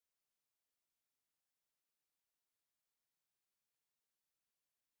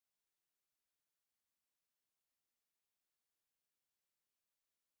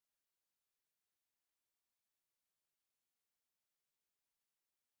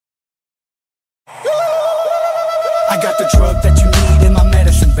got the drug that you need in my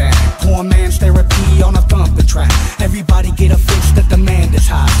medicine bag. Poor man's therapy on a thumping track. Everybody get a fix, the demand is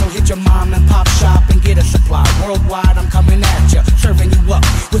high. So hit your mom and pop shop and get a supply. Worldwide I'm coming at ya, serving you up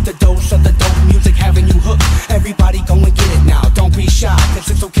with a dose of the dope music, having you hooked. Everybody go and get it now, don't be shy, cause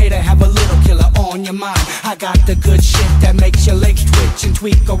it's okay to have a little killer on your mind. I got the good shit that makes your legs twitch and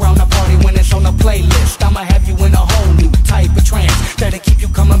tweak around the party when it's on the playlist. I'ma have you in a whole new type of trance that'll keep you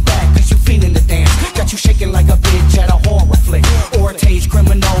coming back cause you feeling the dance. Got you shaking like a bitch at a horror flick, or a Taste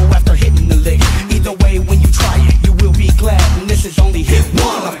criminal after hitting the lick. Either way, when you try it, you will be glad. And this is only hit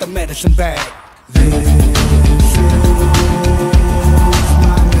one off the medicine bag.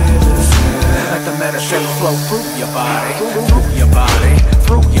 Let the medicine flow through your body, through your body,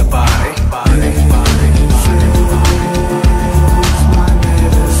 through your body, body, body.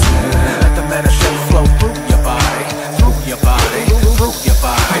 Let the medicine flow through your body, through your body, through your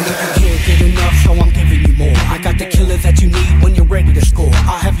body. I know you can't get enough, so I'm giving you more. I got the killer that you need when you're ready to score.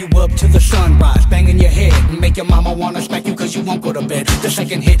 I'll have you up to the sunrise, banging your head and make your mama wanna smack you cause you won't go to bed. The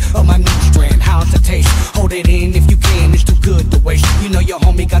second hit of my new strand, how's the taste? Hold it in if you can, it's too good to waste. You know your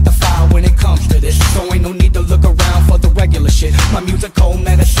homie got the fire when it comes to this, so ain't no need to look around for the regular shit. My musical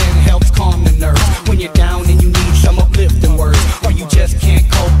medicine helps calm the nerves when you're down and you need some uplifting words, or you just can't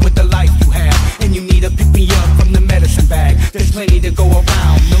cope with the life you have and you need to pick me up from the medicine bag. There's plenty to go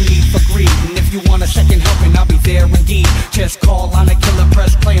around, no need for greed, and if you want a second helping, I'll be there indeed. Just call on a killer,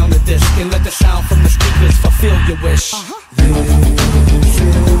 press play on the disc, and let the sound from the speakers fulfill your wish.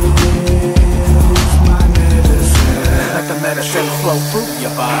 Let the medicine flow through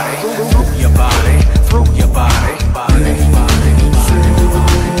your body, through your body, through your body, body, body.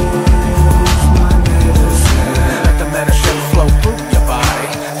 Let the medicine flow through your body,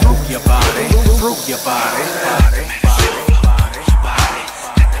 through your body, through your body, body, body.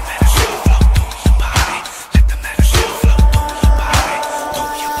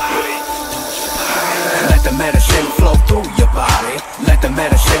 Let the medicine flow through your body. Let the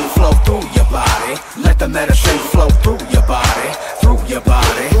medicine flow through your body. Let the medicine flow through your body, through your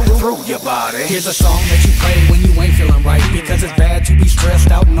body, through your body. Here's a song that you play when you ain't feeling right, because it's bad to be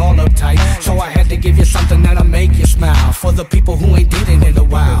stressed out and all uptight. So I had to give you something that'll make you smile. For the people who ain't did it in a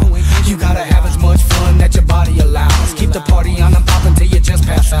while, you gotta have as much fun that your body allows. Keep the party on and poppin' till you just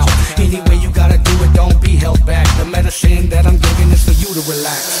pass out. Anyway you gotta do it, don't be held back. The medicine that I'm giving is for you to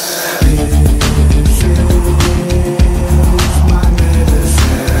relax.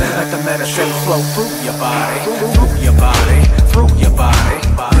 Let the medicine flow through your body, through your body, through your body,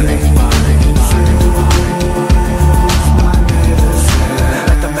 body, body.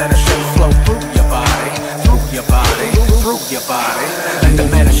 Let the medicine flow through your body, through your body, through your body. Let the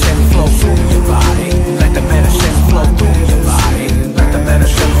medicine flow through your body. Let the medicine flow through your body. Let the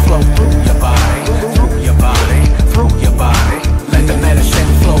medicine flow through your body, through your body, through your body. Let the medicine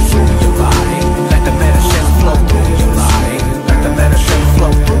flow through your body. Let the medicine flow through your body. Let the medicine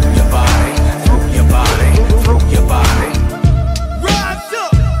flow through your body, through your body, through your body. Rise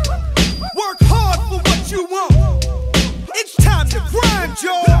up, work hard for what you want. It's time to grind,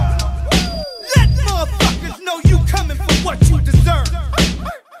 y'all. Let motherfuckers know you coming for what you deserve.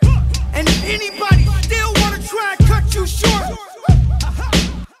 And if anybody still wanna try and cut you short,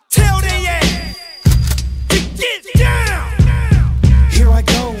 tell they ass to get down. Here I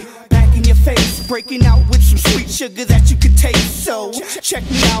go, back in your face, breaking out with some sweet sugar that you could taste. So check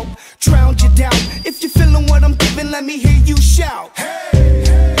me out, drown your doubt. If you're feeling what I'm giving, let me hear you shout.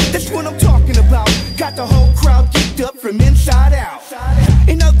 That's what I'm talking about. Got the whole crowd geeked up from inside out.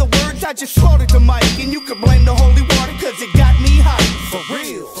 In other words, I just slaughtered the mic, and you can blame the holy water cause it got me hot. For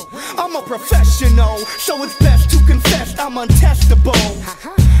real, I'm a professional, so it's best to confess I'm untestable.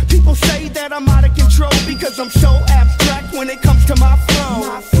 People say that I'm out of control because I'm so abstract when it comes to my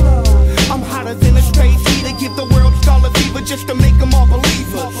flow. I'm hotter than a space heater, give the world scarlet fever just to make them all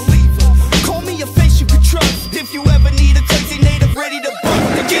believers. Call me a face you could trust if you ever need a crazy native ready to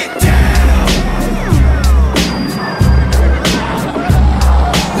bust to get down.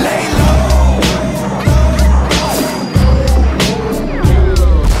 Lay low.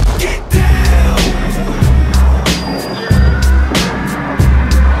 Get down.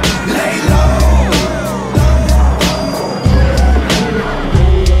 Lay low.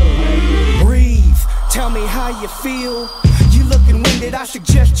 Breathe. Tell me how you feel. You looking winded, I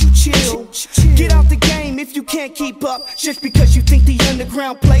suggest you chill. Get out the game if you can't keep up, just because you think the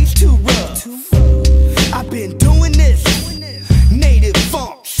underground plays too rough. I've been doing this, native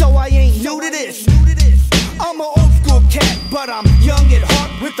funk, so I ain't new to this. I'm an old school cat, but I'm young at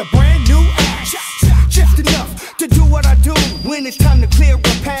heart with a brand new act. Just enough to do what I do when it's time to clear a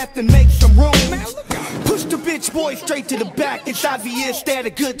path and make some room. Push the bitch boys straight to the back. It's obvious that a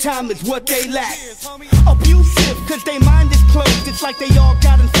good time is what they lack. Abusive, cause they mind is closed. It's like they all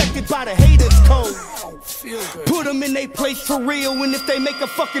got infected by the haters code. Put them in their place for real, and if they make a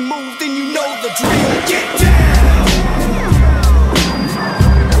fucking move, then you know the drill. Get down!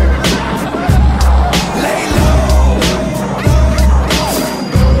 Lay low!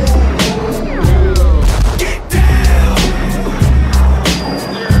 Get down!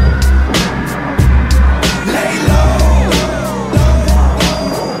 Lay low!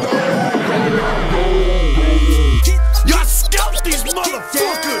 Y'all scalp these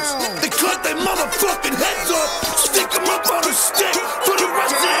motherfuckers! They cut their motherfucking heads up, stick them up on a stick for the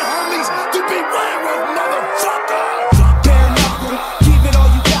rest of their homies to beware of, motherfucker! Bare knuckle, give it all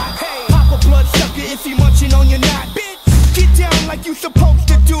you got. Pop a blood sucker if you munching on your knot. Get down like you supposed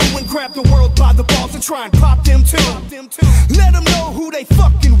to do and grab the world by the balls and try and pop them too. Let them know who they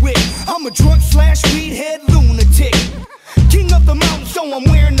fucking with. I'm a drunk slash weed head lunatic. King of the mountain, so I'm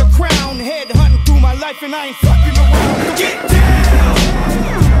wearing the crown. Head hunting through my life and I ain't fucking around. Get down!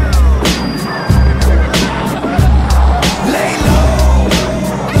 Lay low!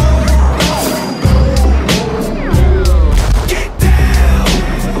 Get down!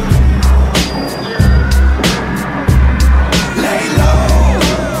 Lay low!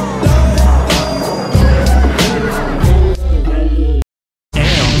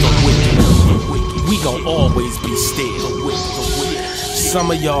 And the wicked, we gon' always be still. Some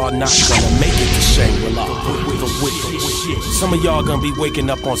of y'all not gonna make it to Shangri-La. Some of y'all gonna be waking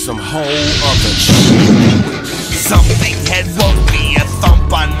up on some whole other shit. Something had woke me, a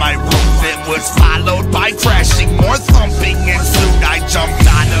thump on my roof. It was followed by crashing, more thumping ensued. I jumped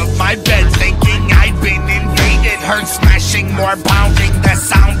out of my bed thinking I'd been invaded. Heard smashing, more pounding, the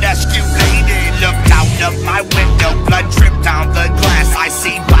sound escalated. Looked out of my window, blood dripped down the glass. I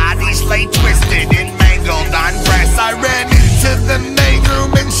see bodies lay twisted and mangled on grass. I ran into the main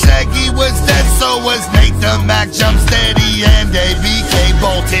room and Shaggy was dead, so was Nate the Mac. Jumped steady and ABK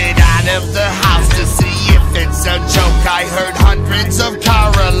bolted out of the house to see if it's a joke. I heard hundreds of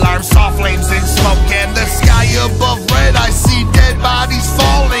car alarms, saw flames and smoke, and the sky above red. I see dead bodies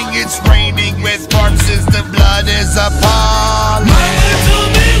falling. It's raining with corpses. The blood is appalling. Mama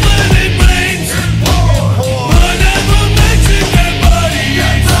told me when it rains, whatever makes it that body.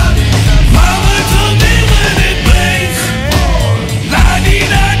 Mama told me when it rains,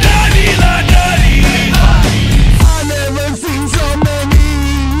 la-dee-da-da-dee-la-da-dee. I never seen so many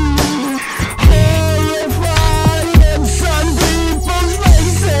horrifying some people's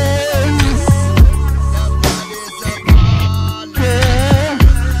faces. Yeah.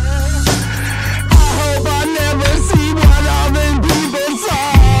 I hope I never see what other people saw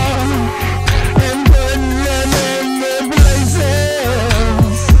and put them in their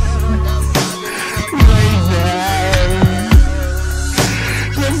places.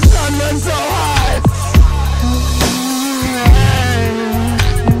 The sun was so hot.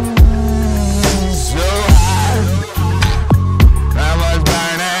 So hot, I was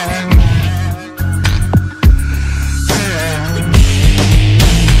burning.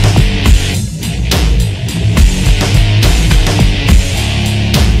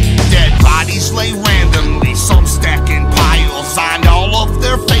 Dead bodies lay randomly, some stacking piles on all of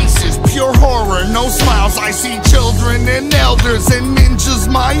their faces. Pure horror, no smiles. I see children and elders and ninjas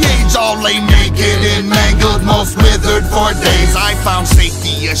my age, all lay naked and mangled, most withered for days. I found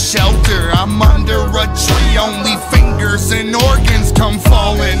safety, a shelter. I'm under a tree, only fingers and organs come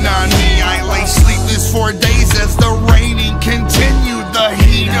falling on me. I lay sleepless for days as the raining continued. The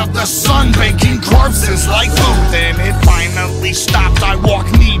heat of the sun baking corpses like food. Then it finally stopped. I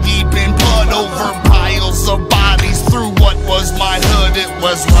walked knee deep in blood over piles of bodies through what was my hood. It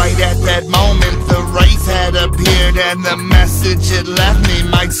was right at that moment the wraith had appeared, and the message it left me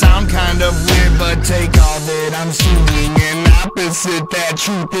might sound kind of weird, but take all that I'm seeing and opposite that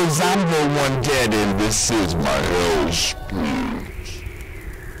truth is I'm the one dead and this is my hell speech.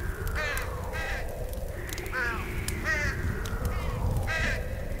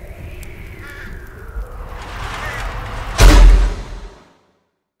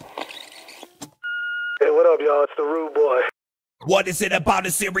 Hey, what up, y'all? It's the Rude Boy. What is it about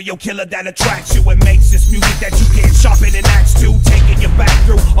a serial killer that attracts you and makes this music that you can't sharpen an axe to? Taking you back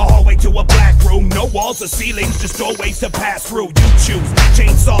through a hallway to a black room. No walls or ceilings, just doorways to pass through. You choose.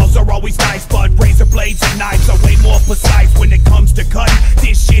 Chainsaws are always nice, but razor blades and knives are way more precise when it comes to cutting.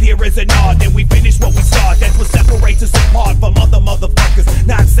 This shit here is an art, and we finish what we start. That's what separates us apart from other motherfuckers.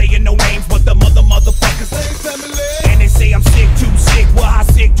 Not saying no names, but the motherfuckers. And they say I'm sick, too sick. Well, how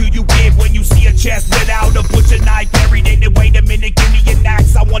sick do you get when you see a chest without a butcher knife buried in it? Wait a minute, give me an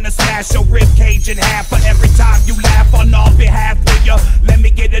axe. I wanna smash your rib cage in half for every time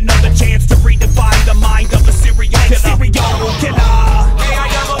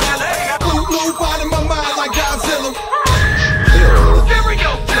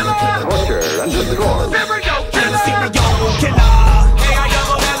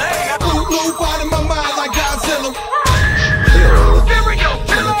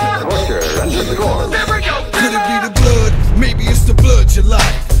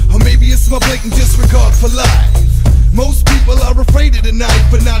my blatant disregard for life. Most people are afraid of the knife,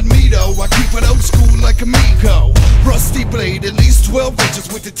 but not me though. I keep it old school like Amigo. Rusty blade, at least 12 inches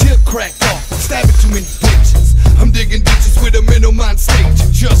with the tip cracked off. Stabbing too many bitches. I'm digging ditches with a minnow mind stage.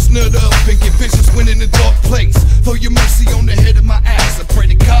 Just nut up and get vicious when in a dark place. Throw your mercy on the head of my ass. I pray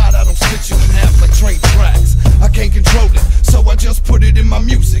to God I don't split you in half like train tracks. I can't control it, so I just put it in my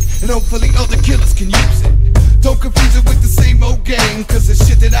music, and hopefully other killers can use it. Don't confuse it with the same old game, cause the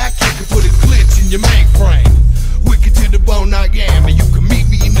shit that I kick can put a glitch in your mainframe. Wicked to the bone I am, and you can meet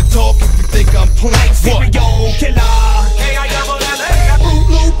me in the talk if you think I'm playing. Serial killer. Fruit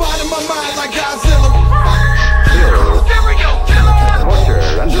Loop out of my mind like Godzilla. Serial killer. Butcher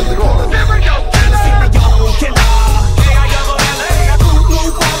and the score. Serial killer. Fruit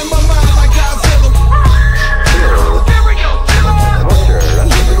Loop out of my mind like Godzilla. Butcher and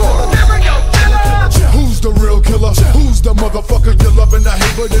the score. Who's the real killer? Who's the motherfucker you love and I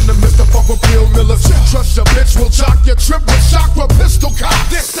hate, but in the midst of fuck with Bill Miller? Trust your bitch, will jock your trip with shock with pistol cock.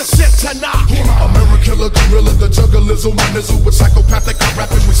 This the shit to knock. American killer, gorilla, the jugglers, my nizzle with psychopathic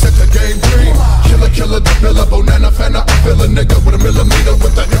rapping. We set the game green. Killer, the pillar, banana fanna. I feel a nigga with a millimeter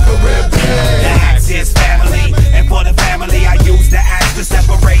with the infrared beam. The axe is family, and for the family, I use the axe to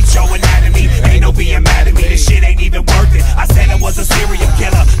separate your anatomy. Ain't no being mad at me, this shit ain't even worth it. I said I was a serial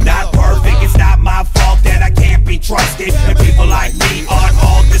killer, not perfect. It's not my fault that I can't be trusted, and people like me aren't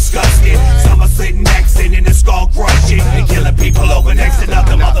all disgusted. Some are sitting next and in the skull crushing and killing people over next to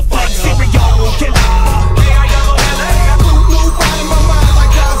another motherfucker. Serial killer. Fruit Loop out of my mind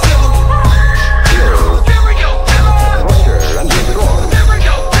like Godzilla. Butcher and the score.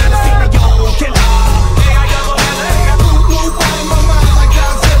 Serial killer. Fruit Loop out of my mind like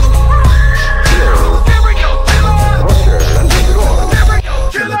Godzilla. Butcher and the score.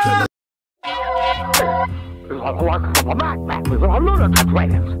 Killer. It's a lunatic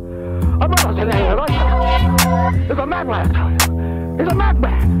ratings. A lunatic. It's a madman. It's a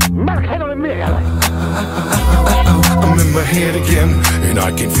madman. Medicated immediately. I'm in my head again, and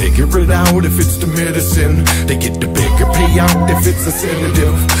I can figure it out if it's the medicine. They get the bigger payout if it's a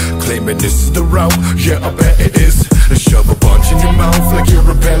sedative. Claiming this is the route, yeah, I bet it is. They shove a bunch in your mouth like you're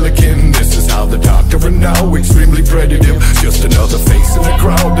a pelican. This is how the doctor are now extremely predative. Just another face in the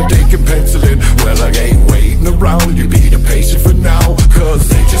crowd that they can pencil in. Well, I ain't waiting around, you be the patient for now, cause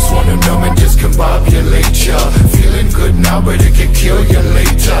they just wanna numb and discombobulate ya. Feeling good now, but it can kill you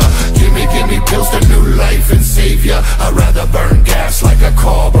later. Give me pills to new life and save ya. I'd rather burn gas like a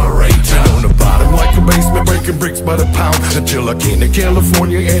carburetor. And on the bottom like a basement, breaking bricks by the pound. Until I came to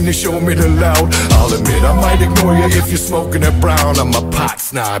California and they showed me the loud. I'll admit I might ignore you if you're smoking that brown. I'm a pot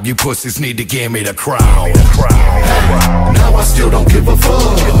snob, you pussies need to give me the crown. Hey, now I still don't give a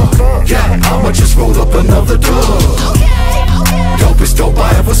fuck. Yeah, I'ma just roll up another dub. Dopest dope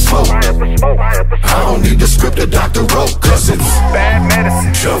I ever smoked. I don't need the script the doctor wrote, cause it's bad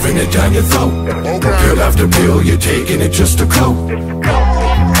medicine. Shoving it down your throat. Pill after pill, you're taking it just to cope.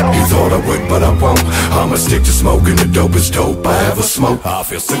 You thought I would, but I won't. I'ma stick to smoking the dopest dope I ever smoked. I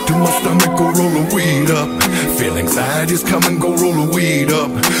feel sick to my stomach, go roll a weed up. Feel anxiety's coming, go roll a weed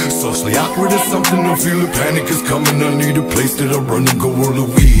up. Socially awkward is something, I feel the panic is coming. I need a place that I run and go roll a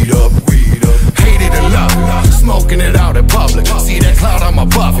weed up. Hate it and love it, smoking it out in public. See that cloud, I'm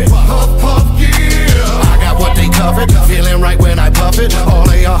above it. Puff, puff, yeah. I got what they covered, feeling right when I puff it. All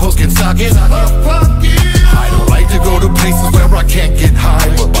of y'all hoes can suck it. Puff, puff, yeah. I don't like to go to places where I can't get high,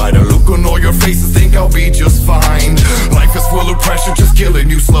 but by the look on all your faces, think I'll be just fine. Life is full of pressure, just killing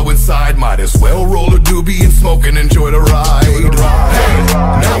you slow inside. Might as well roll a doobie and smoke and enjoy the ride. Hey,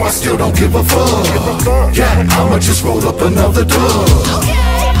 now I still don't give a fuck. Yeah, I'ma just roll up another dub.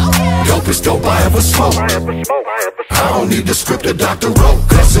 Dopest dope I ever smoked. I don't need the script the doctor wrote,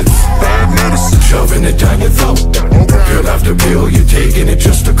 cause it's bad medicine. Shoving it down your throat. Pill after pill, you're taking it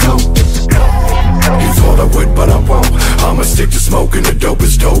just to cope. You thought I would, but I won't. I'ma stick to smoking the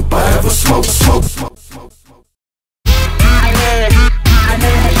dopest dope I ever smoked.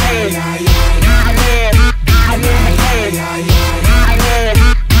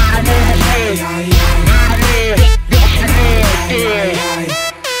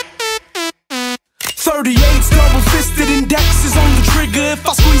 Double-fisted indexes on the trigger. If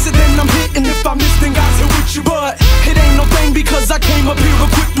I squeeze it, then I'm hitting. If I miss, then God's here with you. But it ain't no thing because I came up here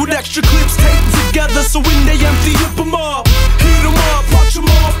equipped with extra clips taped together. So when they empty, whip them up, heat them up, watch them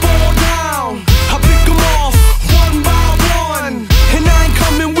all fall down. I pick them off one by one, and I ain't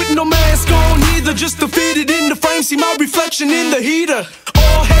coming with no mask on either. Just to fit it in the frame, see my reflection in the heater.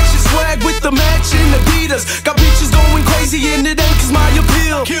 All hatchet swag with the matching Adidas. Got bitches going crazy and it ain't cause my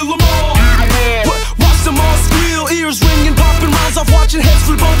appeal. Kill them all, watch them all squeal. Ears ringing, popping rounds off, watching heads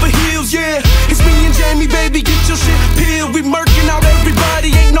flip over heels, yeah. It's me and Jamie, baby, get your shit peeled. We murking out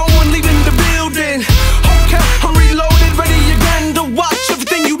everybody, ain't no one leaving the building. Okay, I'm reloaded, ready again to watch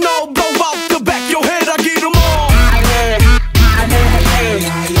everything you know blow out the back of your head. I get them all.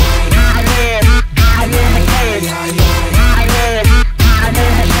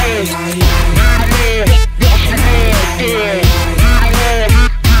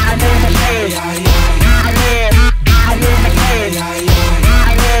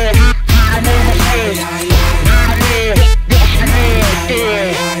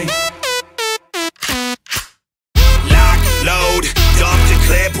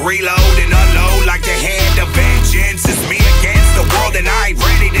 Reload and unload like the hand of vengeance. It's me against the world and I ain't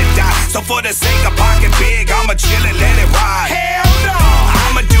ready to die. So for the sake of pocket big, I'ma chill and let it ride. Hell no!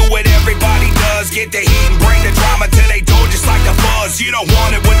 I'ma do what everybody does. Get the heat and bring the drama to they door just like the fuzz. You don't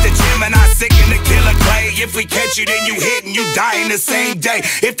want it with the gym and I sick in the killer clay. If we catch you then you hit and you die in the same day.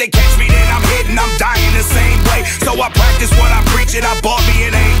 If they catch me then I'm hitting, I'm dying the same way. So I practice what I preach and I bought me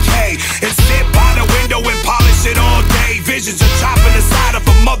an AK. And sit by the window and polish it all day. Visions of chopping the side of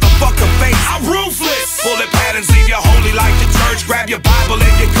a motherfucking face. I'm ruthless. Bullet patterns leave you holy like the church. Grab your Bible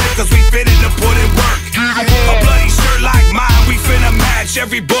and your clip cause we finna to put in work. A bloody shirt like mine, we finna match.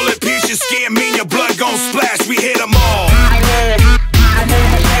 Every bullet piece your skin mean your blood gon' splash. We hit them all.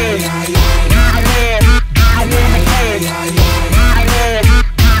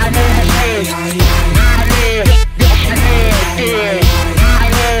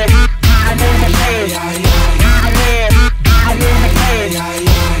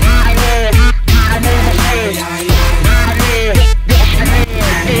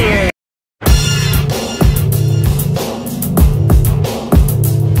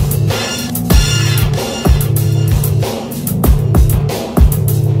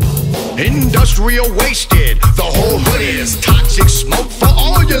 Industrial wasted, the whole hood is toxic smoke for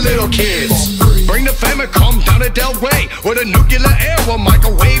all your little kids. Bring the Famicom down to Delray, where the nuclear air will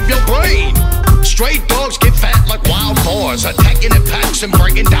microwave your brain. Stray dogs get fat like wild boars, attacking in packs and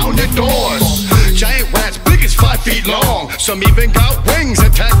breaking down their doors. Giant rats big as 5 feet long, some even got wings,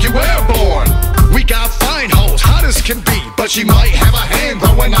 attack you airborne. We got fine hoes, hot as can be, but she might have a hand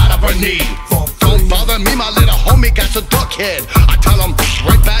growing out of her knee. Don't bother me, my little homie got a duck head. I tell him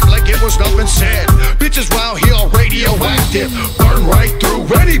right back like it was nothing said. Bitches round here are radioactive, burn right through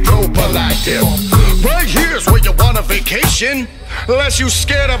any prophylactic. Right here's where you want a vacation, unless you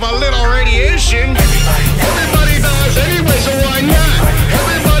scared of a little radiation. Everybody dies anyway, so why not?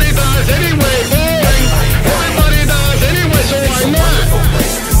 Everybody dies anyway, boring. Everybody dies anyway, so why not?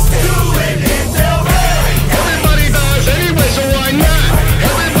 Everybody dies anyway, so why not?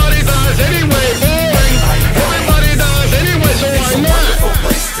 Everybody dies anyway, boring. Everybody dies anyway, so why not?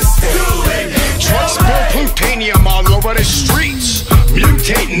 Trucks spill plutonium all over the streets,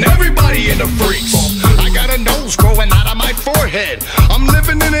 mutating everybody into freaks. I got a nose growing out of my forehead. I'm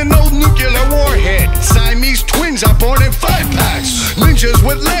living in an old nuclear warhead. Siamese twins are born in 5-packs. Ninjas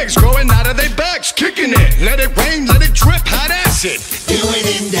with legs growing out of their backs, kicking it. Let it rain, let it drip, hot acid. Doing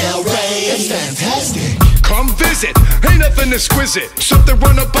in Delray, it's fantastic. Come visit, ain't nothing exquisite. Something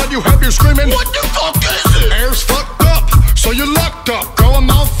run up on you, have you screaming, what the fuck is it? Air's fucked up, so you're locked up. Grow a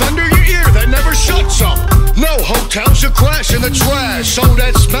mouth under your ear that never shuts up. No hotels, you crash in the trash. So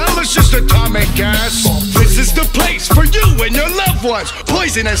that smell is just atomic gas. This is the place for you and your loved ones.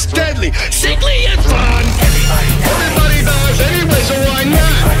 Poisonous, deadly, sickly, and fun. Everybody dies anyway, so why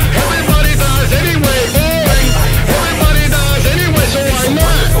not? Everybody dies anyway, boring. Everybody dies anyway, so why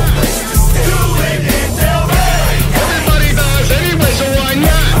not? Everybody dies anyway, so why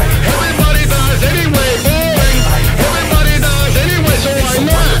not? Everybody dies anyway, boring. Everybody dies anyway, so why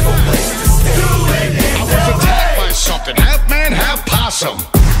not? I was attacked by something, half man, half possum.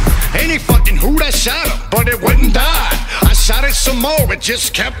 Any fucking who that shot him, but it wouldn't die. I shot it some more, it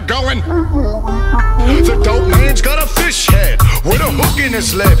just kept going. The dope man's got a fish head with a hook in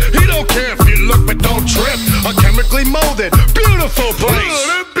his leg. He don't care if you look, but don't trip. A chemically molded, beautiful place. Oh,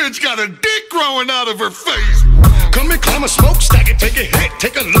 that bitch got a dick growing out of her face. Come and climb a smokestack and take a hit.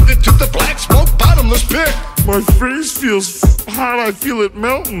 Take a look into the black smoke bottomless pit. My face feels hot, I feel it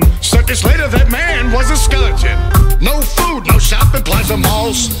melting. Seconds later, that man was a skeleton. No food, no shopping plaza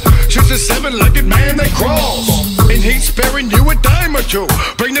malls. Just a 7-legged man that crawls. And he's sparing you a dime or two.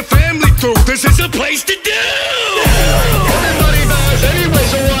 Bring the family through, this is a place to do. Everybody dies anyway,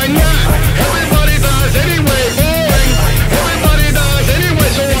 so why not? Everybody dies anyway, boring. Everybody dies anyway,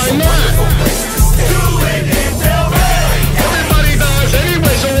 so why not? Everybody dies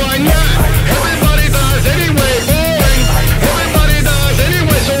anyway, so why not? Everybody dies anyway, boring. Everybody dies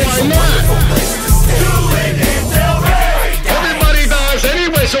anyway, so why not? Everybody dies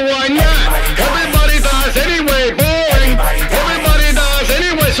anyway. so why not? Everybody dies anyway, boy. Everybody dies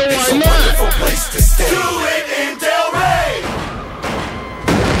anyway, so why not? Place to stay. Do it in Delray.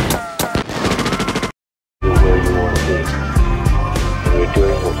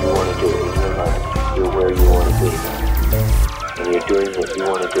 You're where you want to be. And you're doing what you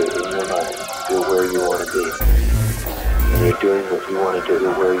want to do in your life. You're where you want to be. And you're doing what you want to do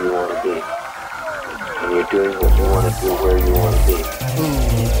where you want to be. And you're doing what you want to do where you want to be.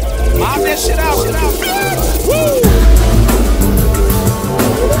 Mob that shit out. Woo!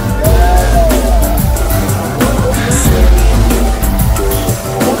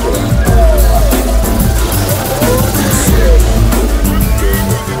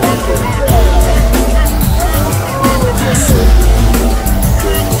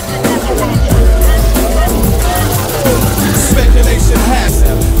 Speculation has it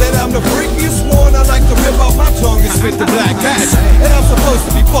that I'm the freakiest one. I like to rip out my tongue and spit the black magic. And I'm supposed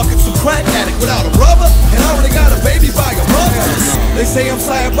to be fucking some crack addict without a rubber, and I already got a baby by a mother. They say I'm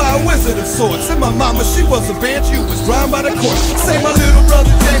sired by a wizard of sorts, and my mama, she was a bitch, you was drowned by the court. Say my little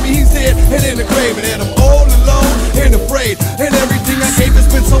brother Jamie, he's dead and in the grave, and I'm all alone and afraid. And everything I gave has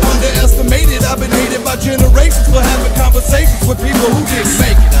been so underestimated. I've been hated by generations for having conversations with people who didn't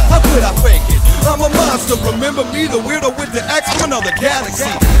make it. How could I fake it? I'm a monster, remember me, the weirdo with the axe from another galaxy.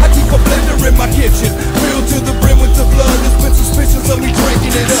 I keep a blender in my kitchen, filled to the brim with the blood. There's been suspicions of me drinking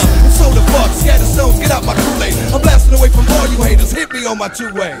it up. And so the fuck, scatter stones, get out my Kool-Aid. I'm blasting away from all you haters, hit me on my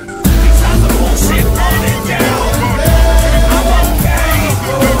two-way. These times of bullshit falling down. I'm okay.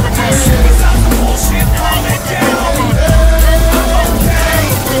 These times of bullshit falling down. I'm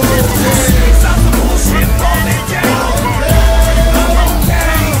okay. These times of bullshit falling down. I'm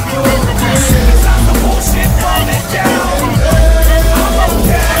okay. These times of bullshit falling down. I'm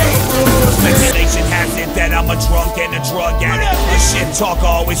okay. Speculation has it that I'm a drunk and a drug addict. This shit talker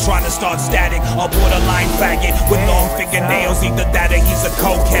always trying to start static. A borderline faggot with long fingernails. Either that or he's a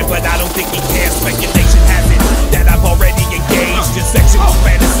cokehead, but I don't think he cares. Speculation has it that I've already engaged in sexual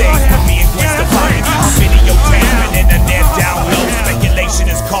fantasies with me and Gwen Stefani. Videotaping and a net down low. Speculation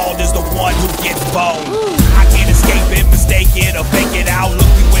is called as the one who gets bold. I can't escape it, mistake it, or fake it out.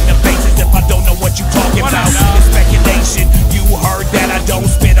 Look you in the faces if I don't know what you talking about. It's speculation. You heard that I don't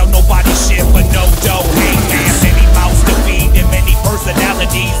spit on nobody's shit for no dough. Hey man, many mouths to feed and many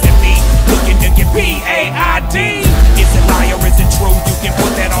personalities in me looking to get PAID. Is it lie or is it true? You can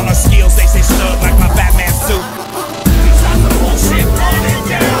put that on our skills. They say snug like my Batman suit. These times of bullshit falling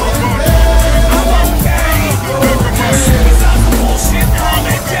down. I'm okay. These times of bullshit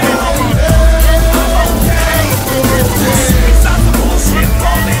falling down. I'm okay. These times of bullshit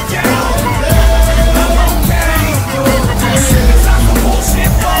falling down. I'm okay. These times of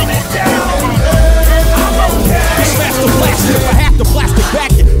bullshit falling down. I'm okay. Smash the blast if I have to blast it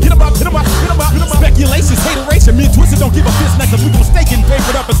back. Get 'em up, hit 'em up, hit 'em up. Speculations, hateration, me and Twisted don't give a fist next. We gon' stake and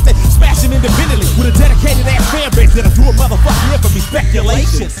paper up and stay smashing independently with a dedicated ass fan base that'll do a motherfucking infamy.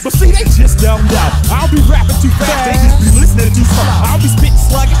 Speculations, but see they just don't know. I'll be rapping too fast, they just be listening too slow. I'll be spitting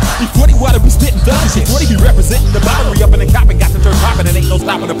sluggish, E40 water be spitting thugs. E40 be representing the boundary up in the cop and got the dirt popping and ain't no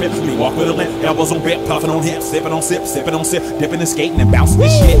stopping the pimp. We walk with a limp, elbows on bent, puffing on hips, sipping on sip, sipping on sip, dipping and skating and bouncing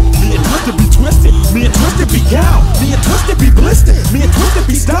this shit. Me and Twisted be twisted, me and Twisted be gown, me and Twisted be blistered, me and Twisted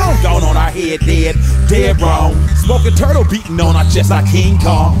be stoned. Gone on our head, dead wrong. Smoking turtle beating on our chest like King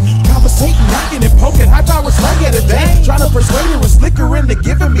Kong. Conversating, knocking and poking, high power slang at a day. Trying to persuade her with slicker into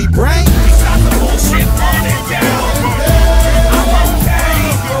giving me brain. These times of bullshit falling down. I'm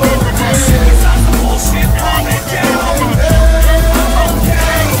okay. These times of bullshit falling down. I'm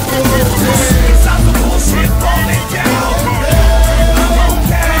okay. These times of bullshit falling down. I'm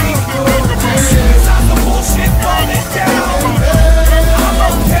okay. These times of bullshit falling down. I'm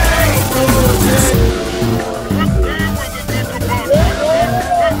okay.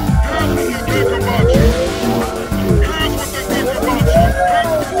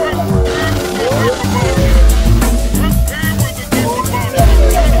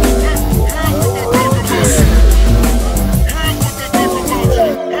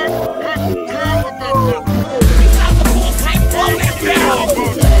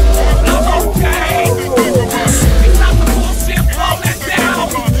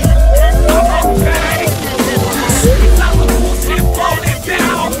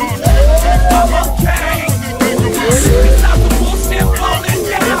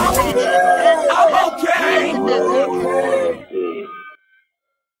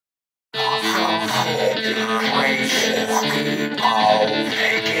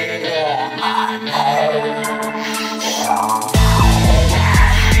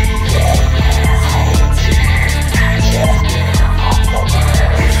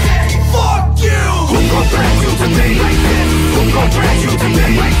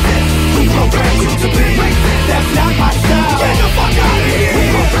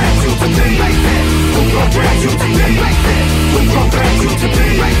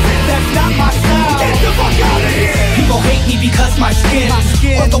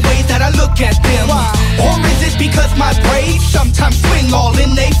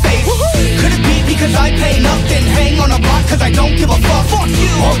 cause I don't give a fuck. Fuck you.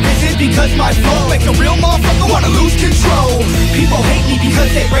 Or is it because my flow makes a real motherfucker wanna lose control? People hate me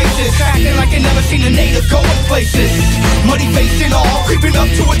because they racist, acting like they never seen a native going places. Muddy face and all, creeping up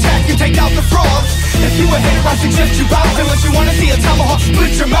to attack and take out the frogs. If you a hater, I suggest you bounce, unless you wanna see a tomahawk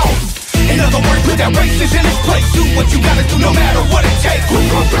split your mouth. In other words, put that racist in its place. Do what you gotta do, no matter what it takes. Who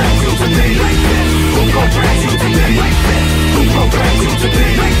programmed you to be racist? Who programmed you to be racist? Who programmed you to be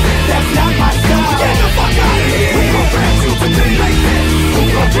racist? That's not my style. Get the fuck out of here. Who programmed you to be racist? Who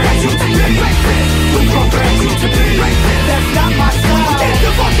programmed you to be racist? Who programmed you to be racist? That's not my style. Get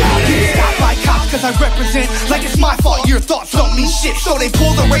the fuck out of here. Stop by cops cause I represent like it's my fault. Your thoughts don't mean shit, so they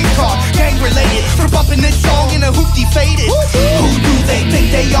pull the race card. Gang related for bumping this song in a hoopty faded. Who do they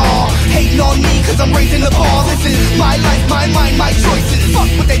think they are? Hating on me cause I'm raising the bar. This is my life, my mind, my choices. Fuck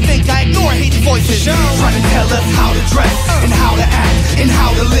what they think, I ignore hating voices. Trying to tell us how to dress and how to act and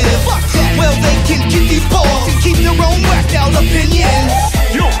how to live. Well, they can get these balls and keep their own whacked out opinions.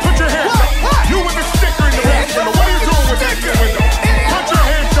 Yo, put your hands up. You with the sticker in the back window. What are you doing with that window? Put your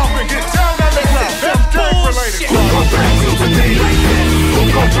hands up and get down on the ground. That's gang related. Who programmed you to be racist? Who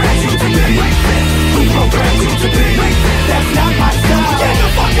programmed you to be racist? Who programmed you to be racist? That's not my style. Get the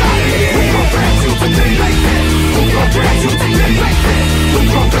fuck out of here. Who programmed you to be racist? Who programmed you to be racist? Who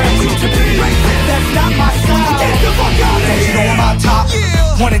programmed you to be racist? That's not my style. Get the fuck out of here. You know I'm on top.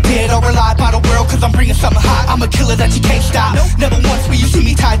 Wanted dead or alive by the world cause I'm bringing something hot. I'm a killer that you can't stop. Never once will you see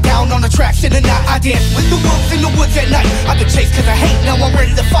me tied down on the tracks in the night. I dance with the wolves in the woods at night. I've been chased cause I hate, now I'm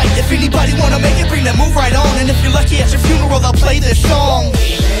ready to fight. If anybody wanna make it, bring that move right on. And if you're lucky at your funeral, they'll play this song.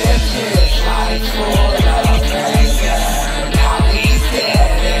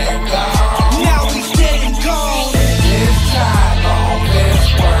 Now he's dead and gone. This time on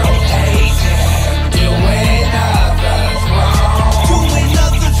this world hating, doing others wrong. Doing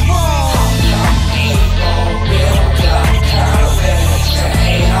others wrong. Some people build up courage to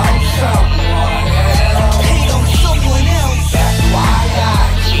hate on someone else. Hate on someone else. That's why I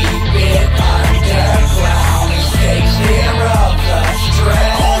keep it underground and stay clear of the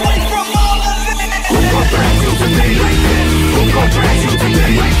stress. Away from all of it. Who programmed you to be racist? Who programmed you to be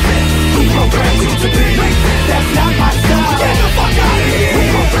racist? Who programmed you to be racist? That's not my style. Get the fuck out of here. Who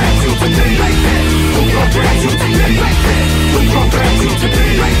programmed you to be racist? Who programmed you to be racist? Who programmed you to be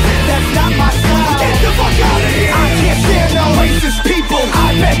racist? That's not my style. Get the fuck out of here. I can't stand no racist people. I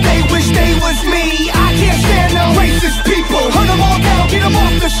bet they wish they was me. I can't stand no racist people. Hunt them all down, get them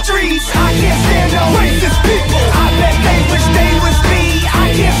off the streets. I can't stand no racist people. I bet they wish they was me. I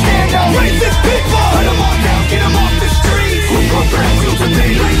can't stand no racist people. Hunt them all down, get them off the streets. Who programmed you to be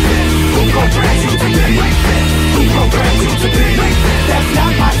racist? Who programmed you to be racist? Who programmed you to be racist? That's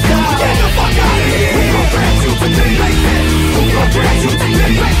not my style. Get the fuck out of here. Who programmed you to be racist? Who programmed you to be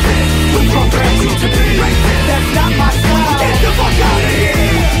racist? Who programmed you to be racist? That's not my style. Get the fuck out of here.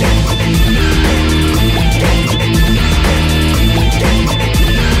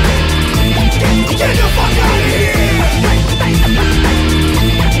 Get the fuck out of here.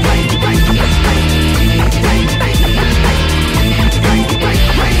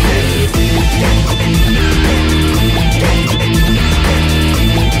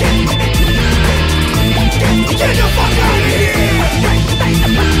 Get the fuck out of here!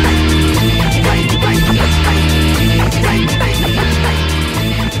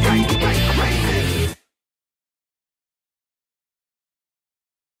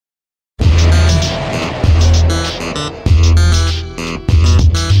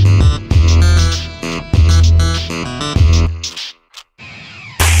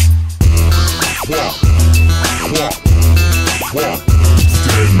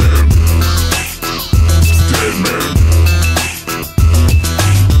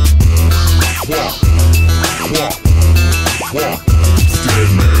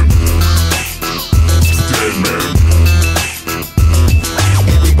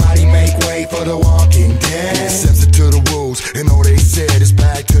 Everybody make way for the Walking Dead. Sensitive to the rules, and all they said is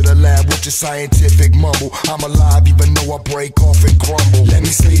back to the lab with your scientific mumble. I'm alive even though I break off and crumble. Let me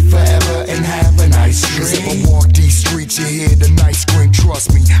stay forever and have a nice dream. 'Cause if I walk these streets, you hear the night scream.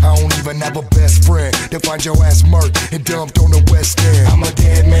 Trust me, I don't even have a best friend to find your ass murked and dumped on the West End. I'm a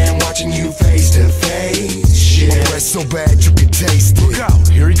dead man watching you face to face. Shit, my breath so bad you can taste it. Look out,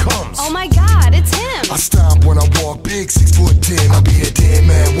 here he comes. Oh my god, it's him. I stomp when I walk big, 6'10". I'll be a dead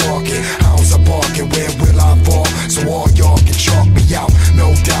man walking. How's I barking? Where will I fall? So all y'all can chalk me out.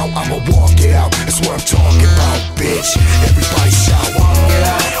 No doubt, I'ma walk it out. That's what I'm talking about, bitch. Everybody shout, walk it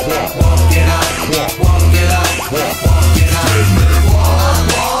out, walk it out, walk it out, walk it out. Dead man. Walk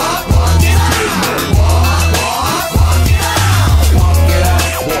it out, walk it out, walk it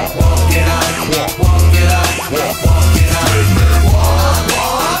out, walk it out, walk it out, walk it out.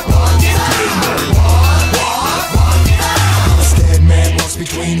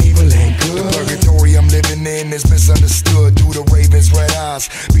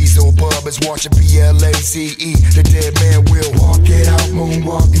 watch it B-L-A-Z-E. The dead man will walk it out,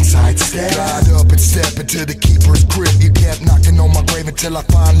 moonwalk inside step. Glide up and step into the keeper's crib. You kept knocking on my grave until I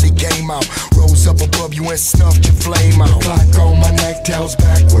finally came out. Rose up above you and snuffed your flame out. Clock on my neck, tails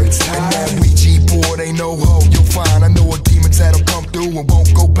backwards tied. And that Ouija board ain't no hoe, you'll find. I know a demons that'll come through and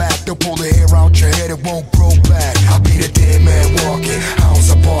won't go back. They'll pull the hair out your head, it won't grow back. I'll be the dead man walking, hounds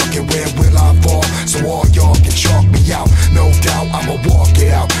are barking, where will I fall? So all y'all can chalk me out, no doubt I'ma walk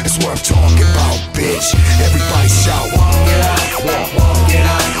it out. That's what I'm talking about, bitch. Everybody shout, walk it out, walk it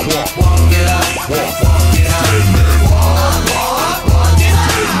out, walk it out, walk it out. Dead man walk it out, walk it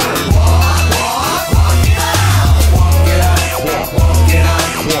out, walk it out, walk it out,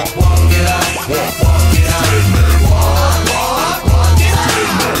 walk it out, walk it out. Dead man walk it out,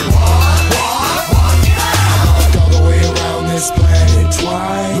 walk it out. All the way around this planet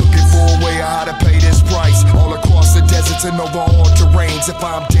twice, looking for a way how to pay this price. All across the deserts and over all terrains. If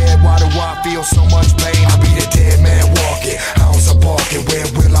I'm dead, why do I feel so much pain? I'll be the dead man walking, hounds are barking, where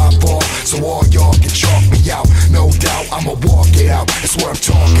will I fall? So all y'all can chalk me out, no doubt I'ma walk it out. That's what I'm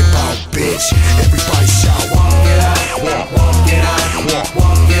talking about, bitch. Everybody shout, walk it out, walk it out,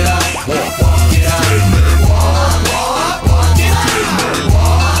 walk it out, walk it out. Dead man walk it out, dead man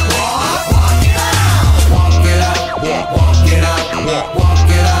walk it out, walk it out, walk it out, walk it out, walk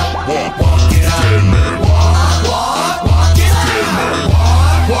it out. Dead man walk it out, dead man walk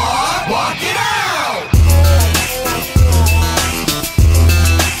it out.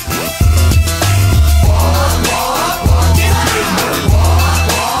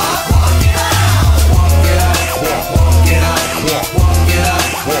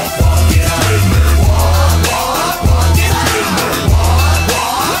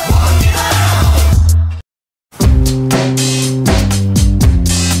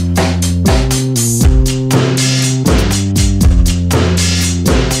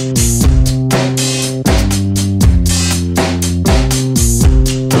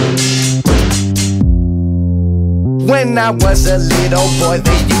 When I was a little boy,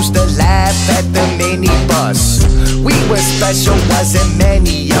 they used to laugh at the minibus. We were special, wasn't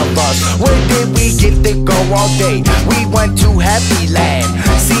many of us. Where did we get to go all day? We went to Happy Land.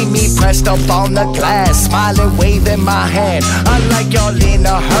 See me pressed up on the glass, smiling, waving my hand. Unlike y'all in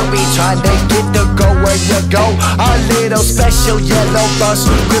a hurry, trying to get to go where you go. Our little special yellow bus,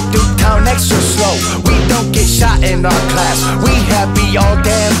 grip through town extra slow. We don't get shot in our class, we happy all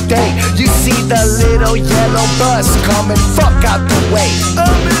damn day. You see the little yellow bus coming, fuck out the way.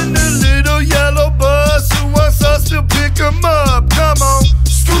 I'm in the little yellow bus, who wants us to pick 'em up? Come on,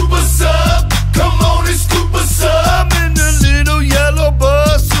 scoop us up, come on and scoop us up. I'm in the little yellow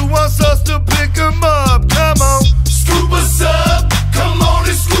bus, who wants us to pick 'em up? Come on, scoop us up, come on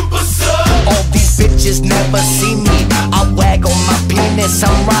and scoop us up. All these bitches never see me, I waggle my penis.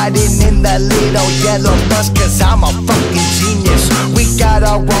 I'm riding in the little yellow bus, cause I'm a fucking genius. We got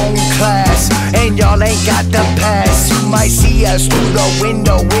our own class, and y'all ain't got the pass. You might see us through the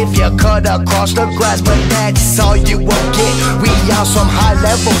window if you cut across the grass, but that's all you will get. We on some high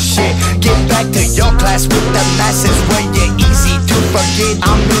level shit. Get back to your class with the masses when you're easy to forget.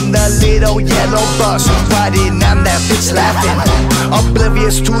 I'm in the little yellow bus, riding, I'm that bitch laughing,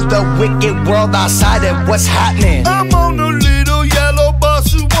 oblivious to the wicked world outside and what's happening. I'm on the little yellow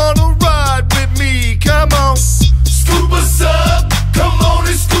bus, who wanna ride with me? Come on, scoop us up, come on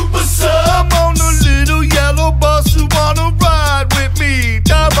and scoop us up. I'm on the little yellow bus, who wanna ride with me?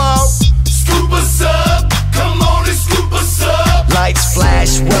 Come on, scoop us up, come on and scoop us up. Lights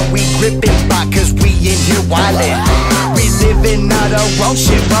flash when we gripping by, cause we in here wildin'. We living out our own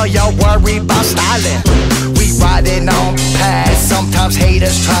shit while y'all worry about styling. We riding on past, sometimes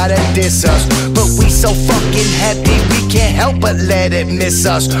haters try to diss us, but we so fucking happy we can't help but let it miss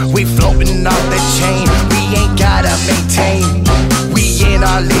us. We floating off the chain, we ain't gotta maintain. We in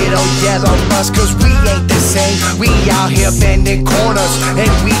our little yellow bus, cause we ain't the same. We out here bending corners,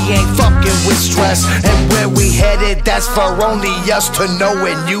 and we ain't fucking with stress. And where we headed, that's for only us to know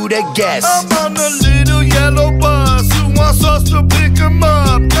and you to guess. I'm on the little yellow bus, who wants us to pick 'em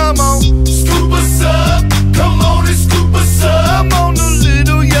up? Come on, scoop us up, come on and scoop us up. I'm on the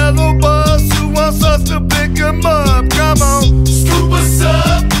little yellow bus, who wants us to pick 'em up? Come on, scoop us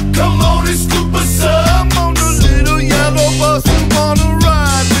up, come on and scoop us up. I'm on the little yellow bus, who wanna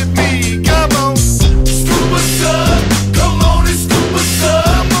ride with me? Come on, scoop us up, come on and scoop us up.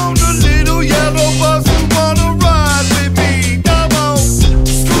 I'm on the little yellow bus, who wanna ride with me? Come on,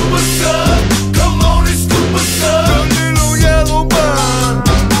 scoop us up, come on and scoop us up. The little yellow bus.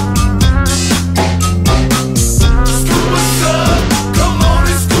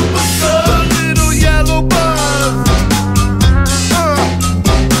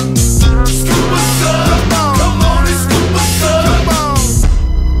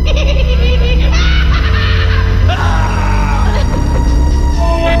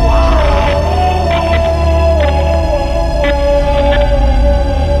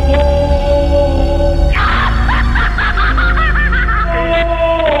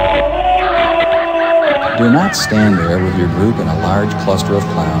 Do not stand there with your group in a large cluster of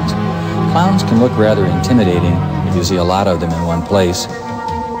clowns. Clowns can look rather intimidating if you see a lot of them in one place.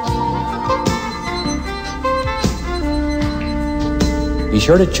 Be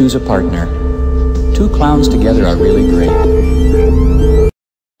sure to choose a partner. 2 clowns together are really great.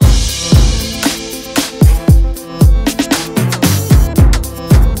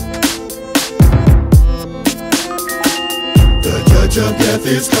 Of death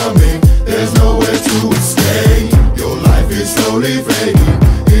is coming, there's nowhere to escape. Your life is slowly fading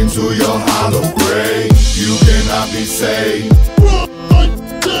into your hollow grave. You cannot be saved.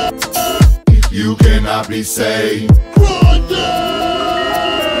 You cannot be saved.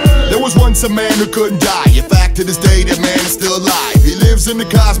 There was once a man who couldn't die. In fact, to this day, that man is still alive. He lives in the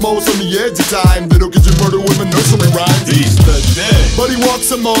cosmos on the edge of time. Little kids you murder with a nursery rhyme. He's the dead. But he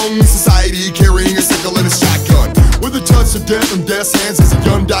walks among society carrying a sickle and a shotgun. With a touch of death from death's hands, as a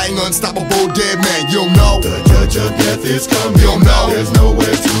undying, unstoppable dead man. You'll know the judge of death is coming. You'll know there's nowhere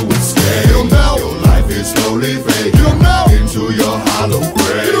to escape. You'll know your life is slowly fading. You'll know into your hollow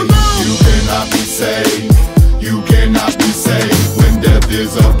grave. You'll know you cannot be saved. You cannot be saved. When death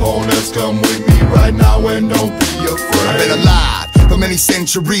is upon us, come with me right now and don't be afraid. I've been alive for many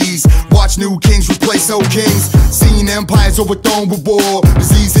centuries. Watch new kings replace old kings. Seen empires overthrown with war.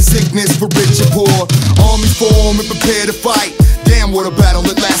 Disease and sickness for rich and poor. Armies form and prepare to fight. Damn, what a battle,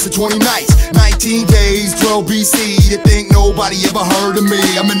 it lasted 20 nights 19 days, 12 BC. To think nobody ever heard of me.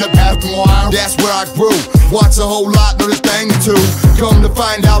 I'm in the background, that's where I grew. Watch a whole lot, know the thing or two. Come to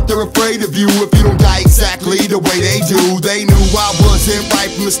find out they're afraid of you if you don't die exactly the way they do. They knew I wasn't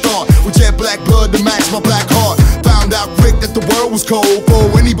right from the start. With jet black blood to match my black heart. Found out quick that the world was cold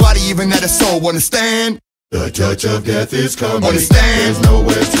for anybody even that a soul. Understand? The judge of death is coming. Understand? There's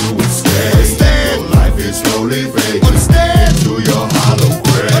nowhere to escape. Understand? Your life is slowly fading. Understand? Into your hollow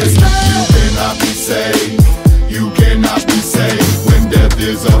grave. Understand? You cannot be saved. You cannot be saved. When death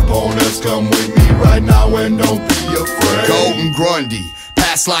is upon us, come with me right now and don't be afraid. Golden Grundy.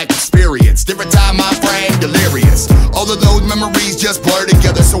 Past life experience, different time my frame, delirious. All of those memories just blur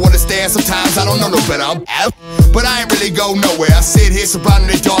together. So understand, sometimes I don't know no better. I'm out, but I ain't really go nowhere. I sit here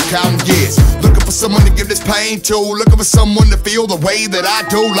surrounded in dark counting years, looking for someone to give this pain to, looking for someone to feel the way that I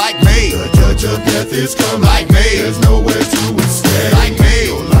do, like me. The judge of death is coming, like me. There's nowhere to escape, like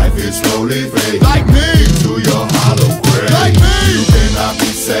me. Your life is slowly fading, like me. Into your hollow grave, like me. You cannot be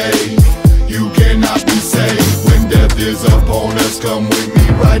saved. You cannot be saved. When death is upon us, come with me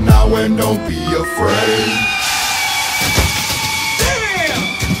right now and don't be afraid. Damn!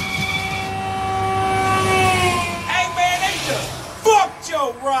 Hey man, they just fucked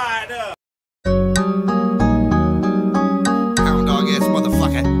your ride up. Hound dog ass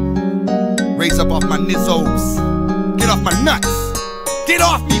motherfucker. Raise up off my nizzos. Get off my nuts. Get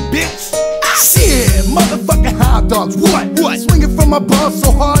off me, bitch. Shit, motherfucking hound dogs, what? Swinging from my balls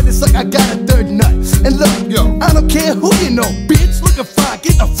so hard, it's like I got a third nut. And look, yo, I don't care who you know, bitch, looking fine,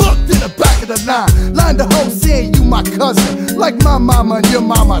 get the fuck to the back of the line. Line the hoe saying you my cousin, like my mama and your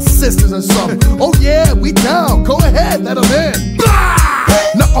mama sisters or something. Oh yeah, we down, go ahead, let them in.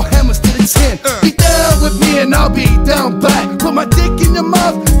 Knuckle hammers to the chin. Be down with me and I'll be down back. Put my dick in your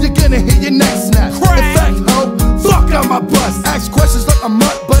mouth, you're gonna hear your neck snap. In fact, ho, fuck out my bus. Ask questions like a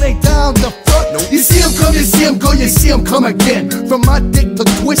mutt, but ain't down the front. You see him come, you see him go, you see him come again. From my dick to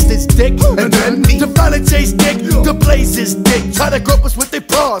twist his dick, and then to finally chase dick, to blaze his dick. Try to grip us with their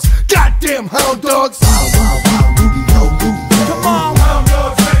paws. Goddamn hound dogs. Come on, hound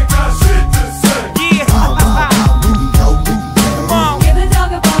dogs ain't got shit to say. Yeah. Come on. Give the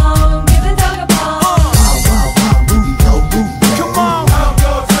dog a bone, give the dog a bone. Come on. Hound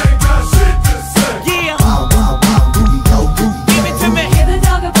dogs ain't got shit to say. Yeah. Give it to me. Give the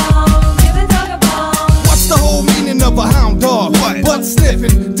dog a bone, give the dog a bone. What's the whole meaning of a hound dog? What? Butt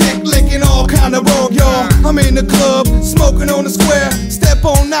sniffing, dick licking, all kind of wrong, y'all. I'm in the club, smoking on the square. Step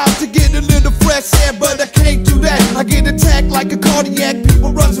on out to get a little fresh air, but I can't do that. I get attacked like a cardiac.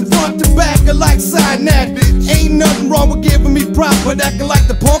 People rushing front to back like Sinat. Ain't nothing wrong with giving me props, but acting like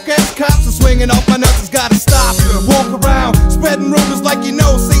the punk ass cops are swinging off my nuts. It's gotta stop. Walk around, spreading rumors like you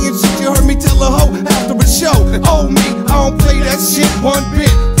know, saying shit you heard me tell a hoe after a show. Oh me, I don't play that shit one bit.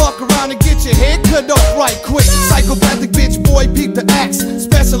 Fuck around and get your head cut off right quick. Psychopathic bitch boy, peep the axe.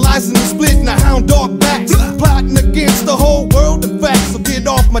 Specializing in splitting the hound dog backs. Plotting against the whole world of facts. So get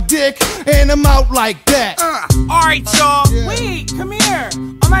off my dick and I'm out like that. Alright, y'all. Wait, come here.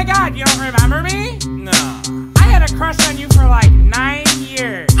 Oh my god, you don't remember me? No. I had a crush on you for like 9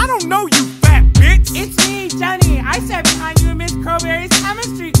 years. I don't know you, fat bitch. It's me, Jenny. I sat behind you in Miss Crowberry's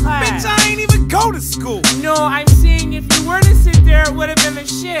chemistry class. Bitch, I ain't even go to school. No, I'm saying if you were to sit there, it would have been the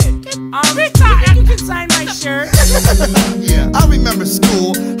shit. Bitch, I think you can sign my Yeah, I remember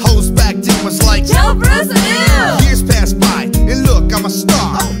school. Hoes back then was like, Joe Bruce anew. years passed by, and look, I'm a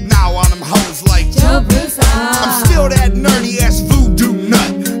star. Now on them hoes like Joe Bruce. I'm still that nerdy ass voodoo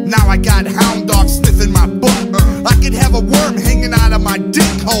nut. Now I got hound dogs sniffing my butt. I could have a worm hanging out of my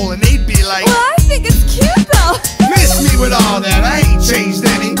dick hole, and they'd be like, Well, I think it's cute though. miss me with all that, I ain't changed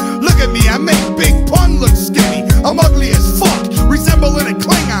any. Look at me, I make Big Pun look skinny. I'm ugly as fuck, resembling a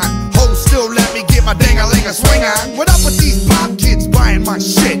Klingon. Hoes still let me get my dang-a-ling-a swing on. What up with these pop kids buying my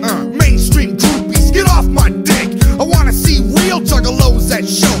shit? Mainstream groupies, get off my dick. I wanna see real juggalos at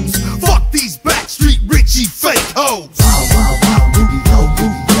shows. Fuck these Backstreet Richie fake hoes.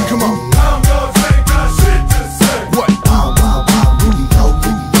 Come on. What?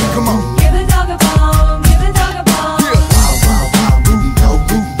 Come on. Give the dog a bone. Give the dog a bone.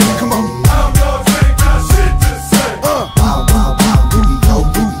 Come on.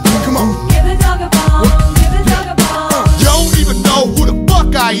 Come on. Give the dog a bone. Give the dog a bone. You don't even know who the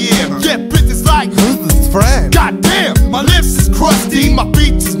fuck I am. Yeah, bitches like, who's this friend? Goddamn, my lips is crusty, my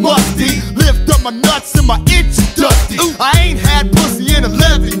beat is musty. Lift up my nuts and my itch is dusty. I ain't had pussy in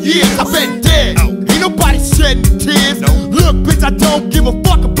 11 years. I've been dead. Ain't nobody shedding tears. Look, bitch, I don't give a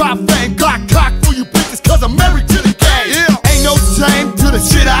fuck about fame. Glock cock for you bitches, cause I'm married to the game. Ain't no shame to the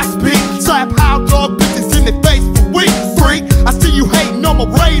shit I speak. Slap hound dog bitches in the face for weeks. Freak, I see you hating on my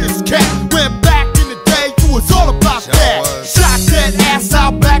Raiders cat. When back in the day, you was all about that. Shot that ass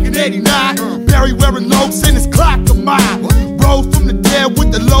out back in '89. Barry wearing Lokes in his clock of mine. Rose from the dead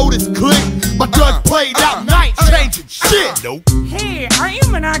with the Lotus click. My guns played out night, changing shit. Nope. Hey, aren't you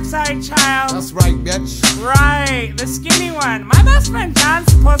Monoxide Child? That's right, bitch. Right, the skinny one. My best friend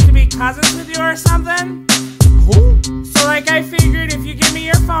John's supposed to be cousins with you or something. Who? So like I figured if you give me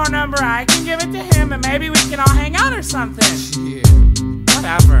your phone number, I can give it to him and maybe we can all hang out or something. Yeah.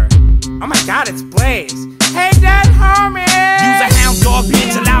 Whatever. Oh my god, it's Blaze. Hey, dead homie! Use a hound dog,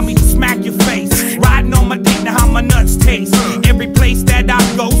 bitch, allow me to smack your face. Riding on my dick, now how my nuts taste. Every place that I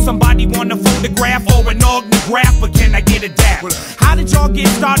go, somebody want a photograph or an autograph, but can I get a dap? How did y'all get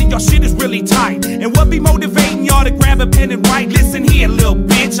started? Y'all shit is really tight. And what be motivating y'all to grab a pen and write? Listen here, little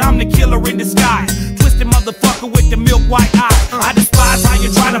bitch, I'm the killer in disguise. Twisted motherfucker with the milk white eye. I despise how you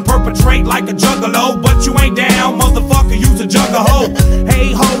try to perpetrate like a juggalo, but you ain't down, motherfucker, you's a juggaho.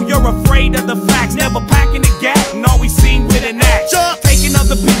 Hey ho, you're afraid of the facts, never packing the gat and always seen with an axe. Take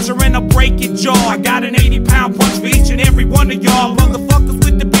another picture and I'll break your jaw. I got an 80-pound punch for each and every one of y'all motherfuckers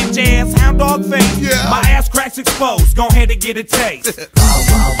with the bitch ass hound dog face. My ass cracks exposed, go ahead and get a taste.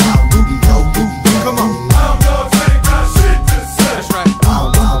 Come on. That's right.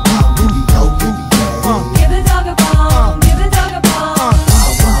 Give the dog a bone. Give the dog a bone.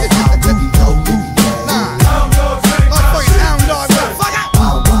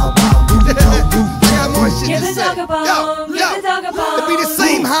 Give the dog a bone. Give the dog a bone. It be the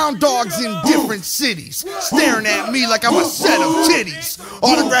same hound dogs in different cities, staring at me like I'm a set of titties,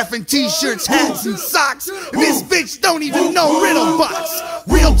 autographing t-shirts, hats, and socks. And this bitch don't even know Riddle Box.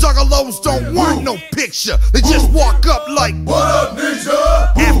 Real juggalos don't want no picture. They just walk up like, what up, ninja?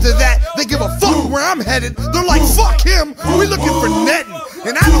 After that, they give a fuck where I'm headed. They're like, fuck him, we looking for netting.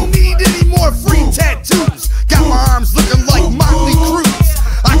 And I don't need any more free tattoos. Got my arms looking like Motley Crue.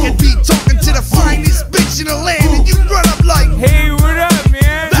 I could be talking to the finest bitch in the land, and you run up like, hey, what up,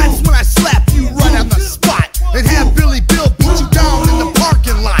 man? That's when I slap you right on the spot and have Billy Bill beat you down in the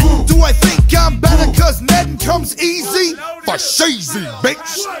parking lot. Do I think I'm better cause netting comes easy? For sheezy,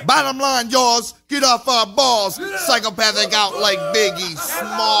 bitch. Bottom line, yours, get off our balls. Psychopathic out like Biggie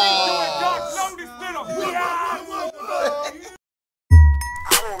Small.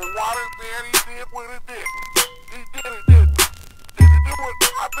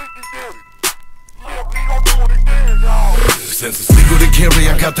 Since it's legal to carry,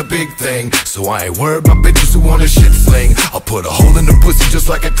 I got the big thing. So I ain't worried about bitches who want a shit sling. I'll put a hole in the pussy just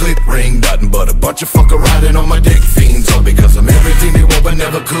like a clit ring. Nothing but a bunch of fucker riding on my dick fiends. All because I'm everything they want but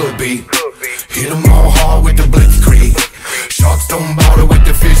never could be. Hit them all hard with the blitzkrieg. Sharks don't bother with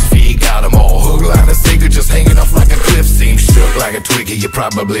the fish feed. Got them all hooked, line of sinker, just hanging off like a cliff seam. Shook like a twiggy, you're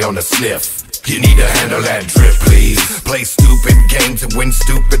probably on a sniff. You need to handle that drip, please. Play stupid games and win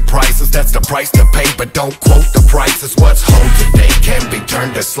stupid prices. That's the price to pay, but don't quote the prices. What's home today can be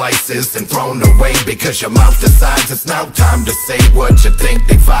turned to slices and thrown away because your mouth decides it's now time to say what you think.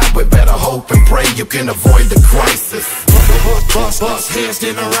 They vibe with better hope and pray you can avoid the crisis. Bust heads,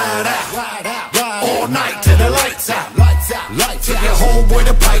 then a ride out. All night till the lights out. Till your homeboy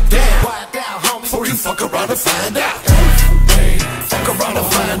to pipe down. Before you fuck around and find out. Fuck around and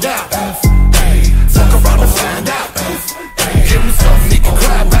find out. Fuck around and find out. Give him something he can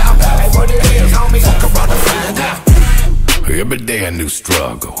cry about. What it is, homie. Fuck around and find out. every day a new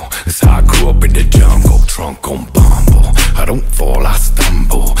struggle. That's how I grew up in the jungle. Trunk on bumble, I don't fall, I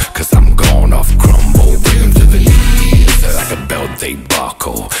stumble, cause I'm gone off crumble. Bring 'em to the knees, like a belt they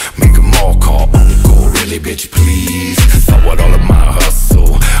buckle. Make 'em all call uncle, really bitch please. Forward all of my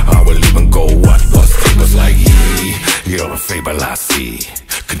hustle, I will even go what was tables like ye. You're a fable I see,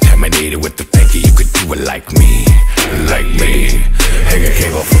 contaminated with the thinking you could do it like me. Like me, hang a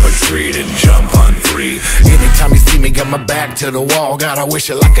cable from a tree, then jump on free. Anytime you see me, got my back to the wall. Gotta wish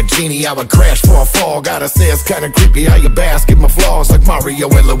it like a genie, I would crash for a fall. Gotta say it's kinda creepy how you basket my flaws. Like Mario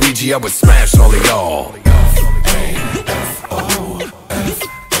and Luigi, I would smash all of y'all.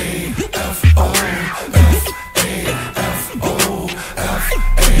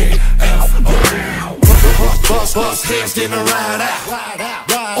 Bust heads, then I ride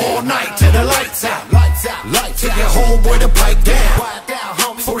out all night till the lights out. Take your homeboy to pipe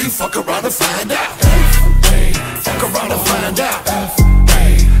down before you fuck around and find out. Fuck around and find out.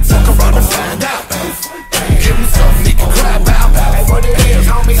 Fuck around and find out. Give him something he can grab out. For the ears,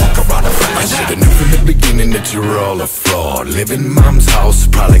 homie. Fuck around and find out. I should've knew from the beginning that you were all a fraud. Live in mom's house,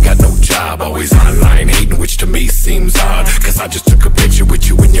 probably got no job. Always online hating, which to me seems odd. Cause I just took a picture with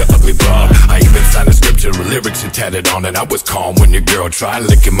you and your ugly broad. I even signed a scripture with lyrics and tatted on it. I was calm when your girl tried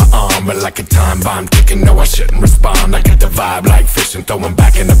licking my arm, but like a time bomb ticking, no I shouldn't respond. I get the vibe like fishing, throwing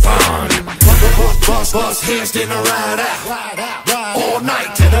back in the pond. Bust heads, then I ride out all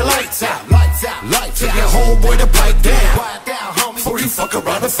night till the lights out. Take your homeboy to pipe down before you fuck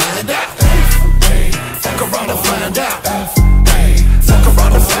around and find out. Fuck around and find out. Fuck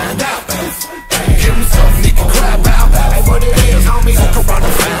around and find out. Give him something he can grab out. For the ears, homie. Fuck around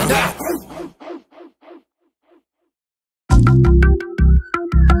and find out.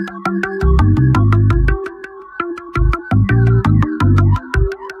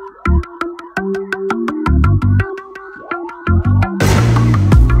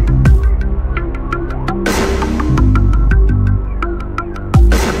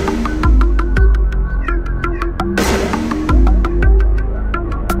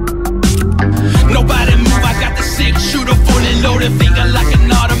 Loaded finger like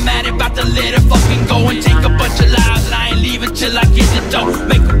an automatic, about to let it fucking go and take a bunch of lives, and I ain't leaving till I get the dough.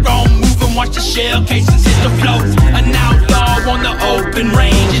 Make a wrong move and watch the shell cases hit the floor. An outlaw on the open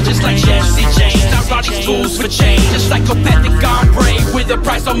range, and just like Jesse James, I rob these fools for change. A psychopathic hombre with a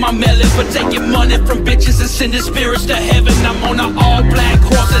price on my melon for taking money from bitches and sending spirits to heaven. I'm on an all-black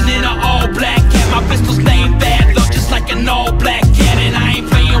horse and in an all-black cat. My pistol's named Bad Luck, just like an all-black cat, and I ain't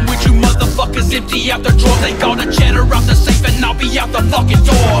playing with you motherfuckers. Empty out the drawers, take all the cheddar out the safe, and I'll be out the fucking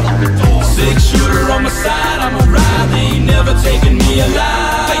door. 6-shooter on my side, I'm a ride. They ain't never taking me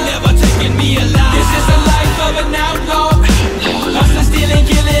alive. They never taking me alive. This is the life of an outlaw. Hustling, stealing,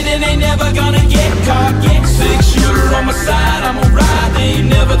 killing, and they never gonna get caught. 6-shooter on my side, I'm a ride. They ain't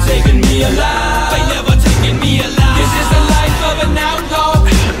never taking me alive. They never taking me alive. This is the life of an outlaw.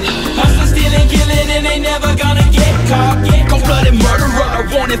 Hustling, stealing, killing, and they never gonna get caught. Cold-blooded murderer,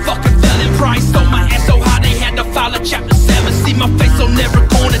 wanted fucking felon. Price on my ass so high they had to file a chapter 7. See my face on every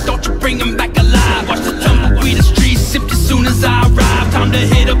corner, don't you bring him back alive. Watch the tumbleweed, the streets sipped as soon as I arrive. Time to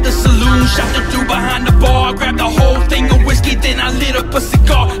hit up the saloon, shot the dude behind the bar. Grabbed the whole thing of whiskey, then I lit up a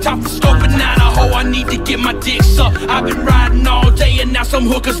cigar. Time for scoping out a hoe, I need to get my dick sucked. I've been riding all day and now some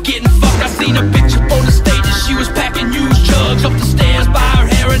hookers getting fucked. I seen a bitch up on the stage and she was packing used jugs. Up the stairs by her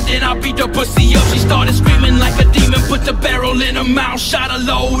hair and then I beat her pussy up. She started screaming like a demon, put the barrel in her mouth. Shot a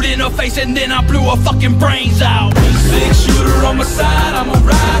load in her face and then I blew her fucking brains out. 6-shooter on my side, I'm a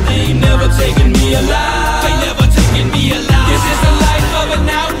ride. They ain't never taking me alive. They never taking me alive. This is the life of an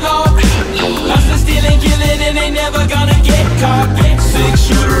outlaw. Hustling, stealing, killing, and they never gonna get caught.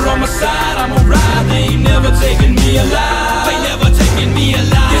 6-shooter on my side, I'm a ride. They ain't never taking me alive. They never taking me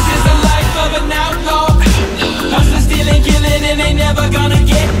alive. This is the life of an outlaw. Hustling, stealing, killing, and they never gonna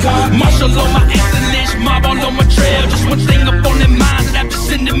get caught. Marshall on my ass and lynch mob all on my trail. Just one thing up on their minds after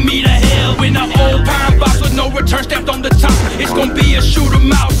sending me to hell. In an old pine box with no return stamped on the top. It's gonna be a shoot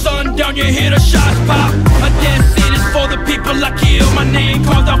 'em out, sundown, you hear the shots pop. A death sentence for the people I killed. My name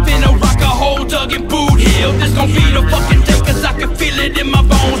carved off in a rock, a hole dug in Boot Hill. This gon' be the fucking day, cause I can feel it in my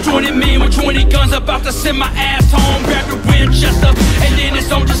bones. 20 men with 20 guns about to send my ass home. Grab the Winchester, and then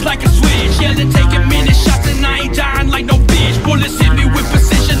it's on just like a switch. Yelling, taking many shots, and I ain't dying like no bitch. Bullets hit me with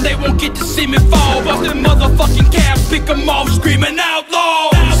precision, they won't get to see me fall. Bustin' motherfucking cabs, pick 'em off, screaming outlaw.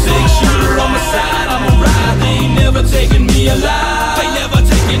 6-shooter on my side, I'm a ride. They ain't never taking me alive. They never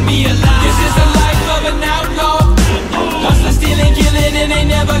taking me alive. This is the life of an outlaw. Hustling, stealing, killing, and they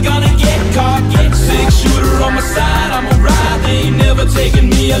never gonna get caught. 6-shooter on my side, I'm a ride. They ain't never taking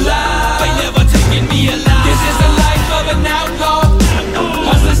me alive. They never taking me alive. This is the life of an outlaw.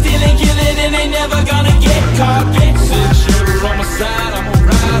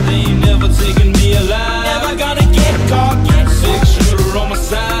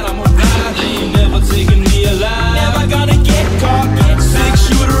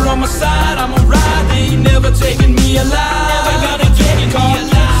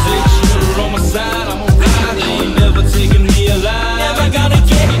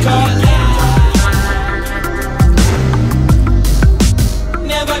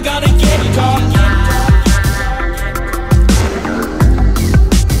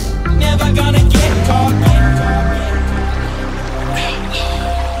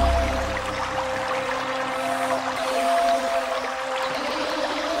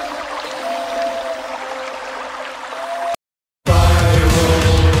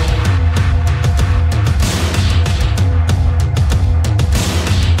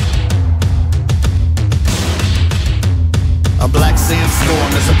 black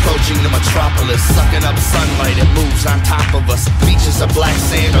sandstorm is approaching the metropolis, sucking up sunlight, it moves on top of us. Beaches of black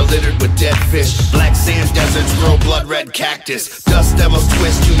sand are littered with dead fish. Black sand deserts grow blood red cactus. Dust devils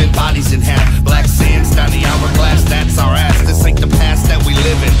twist human bodies in half. Black sands down the hourglass, that's our ass. This ain't the past that we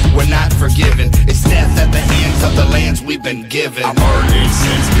live in, we're not forgiven. It's death at the hands of the lands we've been given. I burn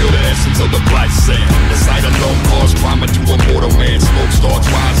incense, feel the essence of the black sand. The sight alone caused trauma to a mortal man. Smoke starts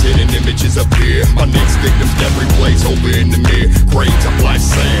rise, hidden images appear. My next victim's death replays over in the mirror. Grains of black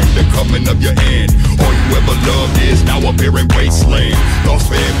sand, the coming of your end. All you ever loved is now a barren wasteland. Lost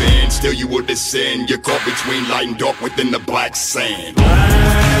forever and still you will descend. You're caught between light and dark within the black sand. Black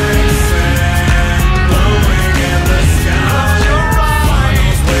sand blowing in the sky.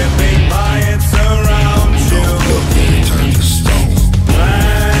 Finals whipping by it surround you. Look, they turn to stone.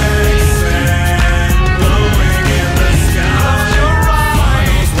 Black sand blowing in the sky.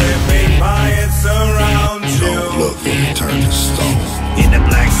 Finals whipping by it surround you. Look, they turn to stone. In the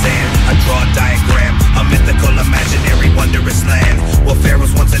black sand, I draw a diagram, a mythical, imaginary, wondrous land where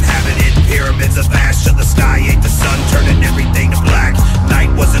pharaohs once inhabited. Pyramids of ash to the sky, ate the sun, turning everything to black.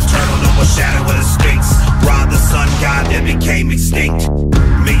 Night was eternal, no more shadow of the Sphinx. Ra, the sun god, that became extinct.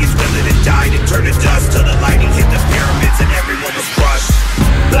 Millions withered and died and turned to dust till the lightning hit the pyramids and everyone was crushed.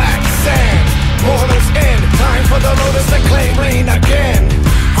 Black sand, mortals end. Time for the lotus to claim reign again.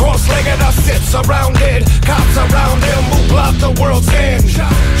 Cross-legged, I sit surrounded. Cops around him who block the world's end.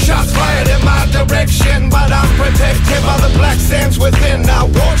 Shots fired in my direction, but I'm protected by the black sands within. Now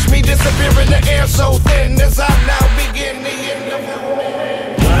watch me disappear in the air so thin as I now begin the end of the world.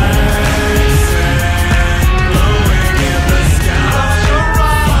 Black sand blowing in the sky.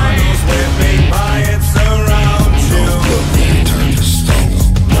 Finals whipping by it surround you. Look, they turn to stone.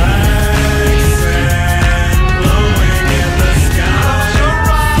 Black sand blowing in the sky.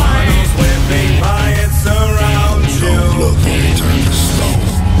 Finals whipping by it surround you. Look, they turn to stone.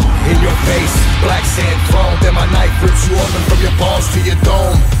 In your face, black sand thrown. Then my knife rips you open from your balls to your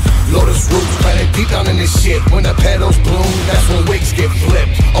dome. Lotus roots planted deep down in this shit. When the petals bloom, that's when wigs get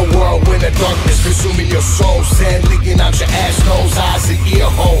flipped. A whirlwind of darkness consuming your soul. Sand leaking out your ass, nose, eyes, and ear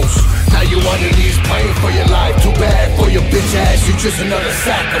holes. Now you under these praying for your life. Too bad for your bitch ass, you just another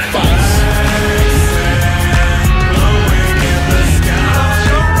sacrifice. Black sand blowing in the sky.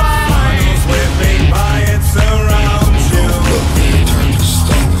 Finals whipping by it surround you. Look, they turn to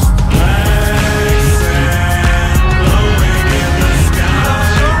stone. Black sand blowing in the sky.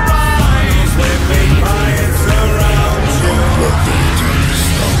 Finals whipping by it surround you. Look, they turn to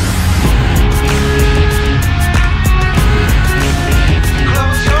stone.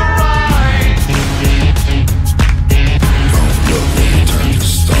 Close your eyes. Look, they turn to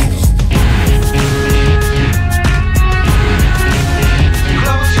stone.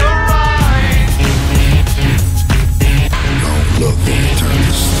 Close your eyes. Look, they turn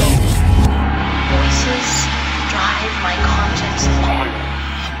to stone. Voices drive my conscience on,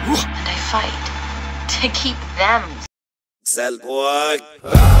 and I fight to keep them. Sell boy.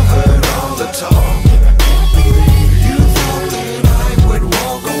 I've heard all the talk. You thought that I would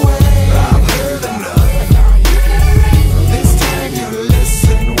walk away. I've heard enough. This time you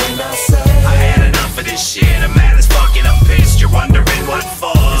listen when I say I had enough of this shit, I'm mad as fuck and I'm pissed. You're wondering what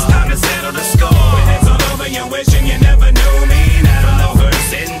for. It's time to settle the score. When it's all over, you're wishing you never knew me. Now the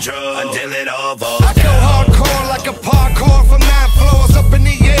first intro until it all falls I go hardcore like a parkour from 9 floors up in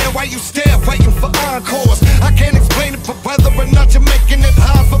the air while you stare, waiting for encores. I can't explain it, but whether or not you're making it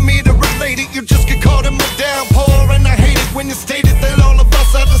hard for me to relate it, you just get caught in my downpour. And I hate it when you stated that all of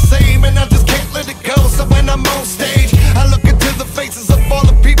us are the same, and I just can't let it go. So when I'm on stage, I look into the faces of all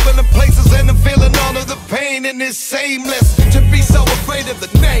the people and places, and I'm feeling all of the pain, and it's shameless to be so afraid of the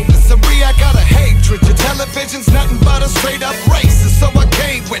nameless. And I got a hatred. Your television's nothing but a straight up racist, so I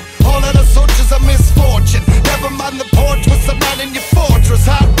came with all of the soldiers of misfortune. Never mind the porch with somebody in your fortress,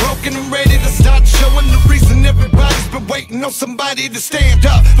 heartbroken and ready to start showing the reason everybody's been waiting on somebody to stand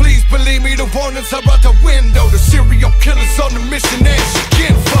up. Please believe me, the warnings are out the window. The serial killers on the mission as you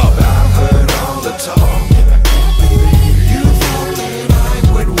get fucked. I've heard all the talk. You thought that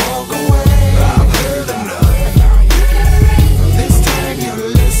I would walk away. I've heard enough. This time you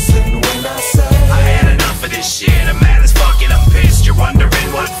listen when I say I had enough of this shit, I'm mad as fuck and I'm pissed. You're wondering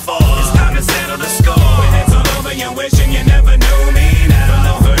what for. It's time to settle the score. When it's all over, you're wishing you never knew me.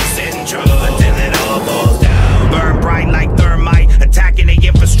 Now the first intro until it all falls down. Burn bright like thermite, attacking the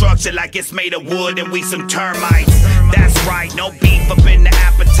infrastructure like it's made of wood and we some termites. That's right, no beef up in the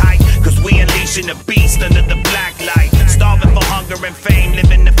appetite, cause we unleashing the beast under the black light. Starving for hunger and fame,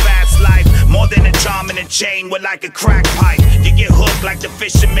 living the fast life. More than a charm and a chain, we're like a crack pipe. You get hooked like the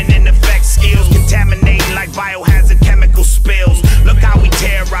fisherman in effect skills, contaminating like biohazard chemical spills.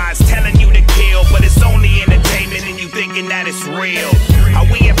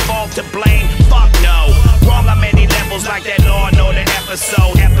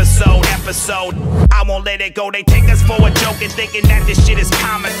 episode. I won't let it go. They take us for a joke and thinking that this shit is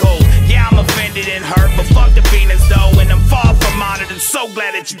comical. Yeah, I'm offended and hurt, but fuck the feelings though. And I'm far from honored and so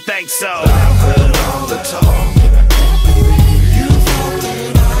glad that you think so. I've heard all the talk. You thought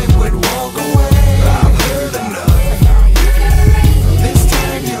that I would walk away. I've heard enough. This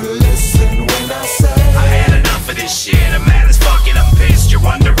time you listen when I say I had enough of this shit. I'm mad as fuck and I'm pissed. You're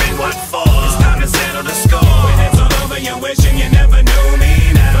wondering what for. It's time to settle the score. When it's all over, you're wishing you never knew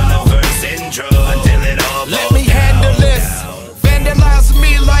me now. From the first intro until it all let me handle this. Vandalize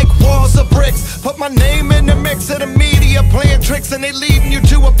me like walls of bricks. Put my name in the mix of the media playing tricks, and they leading you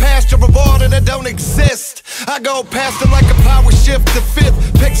to a pasture of order that don't exist. I go past them like a power shift to fifth.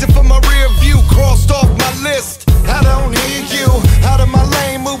 Picture from my rear view, crossed off my list. I don't hear you, out of my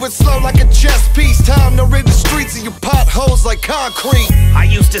lane, moving slow like a chess piece. Time to rid the streets of you potholes like concrete. I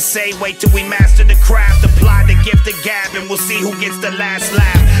used to say, wait till we master the craft, apply the gift of gab, and we'll see who gets the last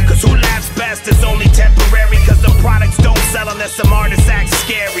laugh. Cause who laughs best is only temporary, cause the products don't sell unless some artists act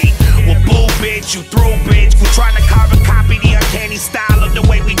scary. Well, boo, bitch, you through, bitch. We're trying to carve and copy the uncanny style of the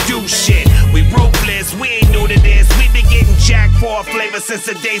way we do shit. We ruthless, we ain't new to this. We've been getting jacked for our flavor since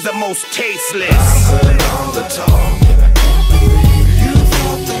the days of most tasteless. I've heard all the talk. You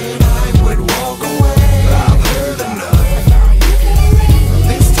thought that I would walk away. I've heard enough.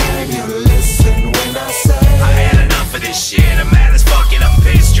 This time you listen when I say I had enough of this shit. I'm mad as fuck and I'm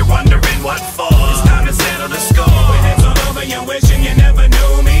pissed. You're wondering what for. It's time to settle the score. When it's all over, you're wishing you never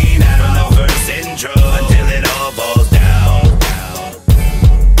knew me now. From the first intro until it all falls down.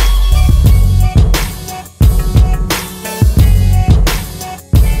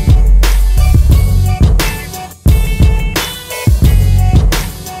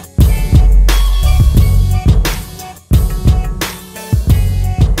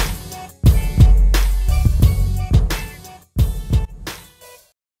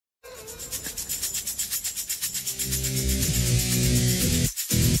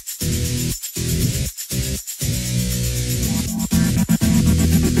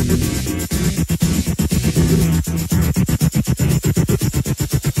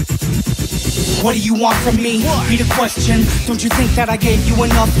 What do you want from me? Be the question. Don't you think that I gave you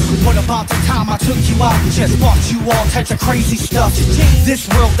enough? What about the time I took you out and just bought you all types of crazy stuff? This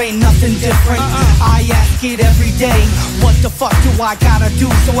world ain't nothing different. I ask it every day. What the fuck do I gotta do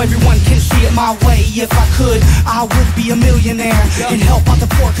so everyone can see it my way? If I could, I would be a millionaire and help out the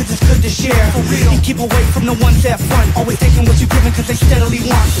poor cause it's good to share. And keep away from the ones that front, always taking what you're giving cause they steadily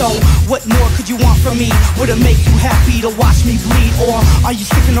want. So what more could you want from me? Would it make you happy to watch me bleed? Or are you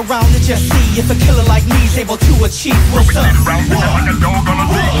sticking around to just see if a killer like me is able to achieve what's up? Like a dog on a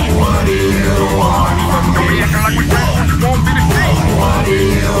leash. What do you want from me? Don't be acting like we friends, you won't be the same. What do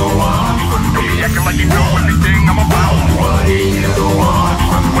you want from me? Don't be acting like you know everything I'm about. What do you want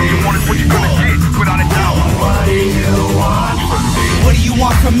from me? What you want is what you're gonna get, without a doubt. What do you want from me? What do you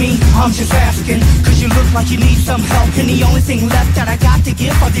want from me? I'm just asking, cause you look like you need some help. And the only thing left that I got to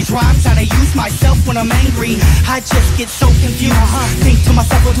give are these rhymes that I use myself when I'm angry. I just get so confused. Think to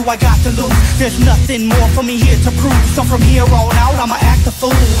myself, what do I got to lose? There's nothing more for me here to prove. So from here on out, I'ma act a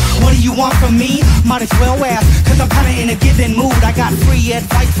fool. What do you want from me? Might as well ask, cause I'm kinda in a given mood. I got free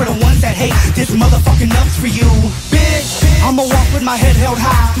advice for the ones that hate this motherfucking nuts for you. Bitch, I'ma walk with my head held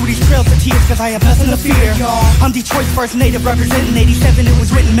high through these trails of tears cause I have nothing to fear. I'm Detroit's first native representing 87. It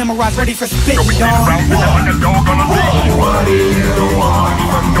was written, memorized, ready for spit, dog. Like a dog on a leash. What do you want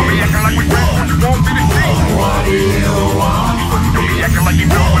from me? Don't be acting like we friends, you won't be the same. What do you want from me? Don't be acting like you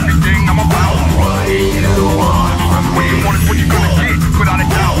know everything I'm about. What do you want from me? What you want is what you're gonna get, without a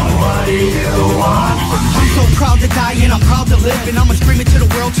doubt. What do you want from me? I'm so proud to die and I'm proud to live. And I'ma scream it to the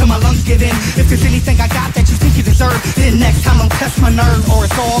world till my lungs give in. If there's anything I got that you think you deserve, then next time I'll test my nerve. Or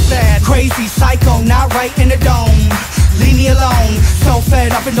it's all bad. Crazy, psycho, not right in the dome. Leave me alone. So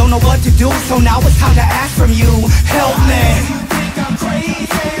fed up and don't know what to do. So now it's time to ask from you. Help me. You think I'm crazy?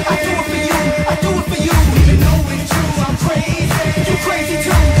 I do it for you. I do it for you. Even though it's true, I'm crazy. You crazy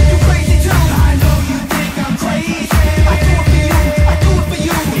too. You crazy too. I know you think I'm crazy. I do it for you. I do it for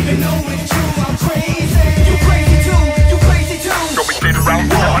you. Even though it's true, I'm crazy. You crazy too. You crazy too. Don't be sitting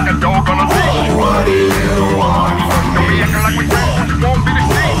around like a dog on a leash. What do you want from me? Don't be acting like we friends, you won't be the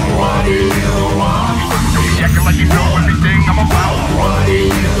same. What do you want from me? Don't be acting like you know everything I'm about. What do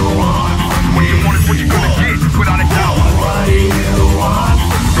you want from me? What you want is what you're gonna get, without a doubt. What do you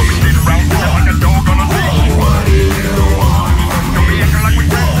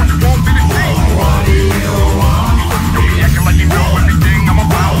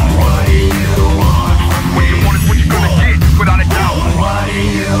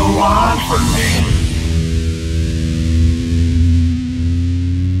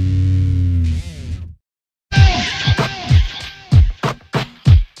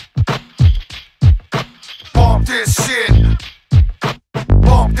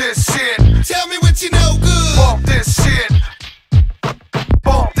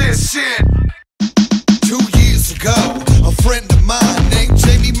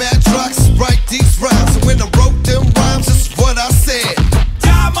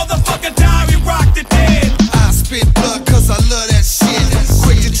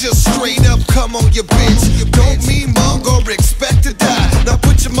come on your bitch. Don't mean mug or expect to die. Now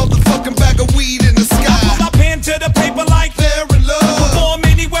put your motherfucking bag of weed in the sky. I put my pen to the paper like they're in love. Perform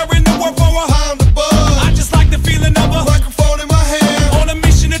anywhere in the world for a pound of buzz. I just like the feeling of a microphone in my hand. On a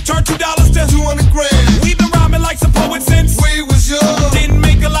mission to turn $2 to 200 grand. We've been rhyming like some poets since we was young. Didn't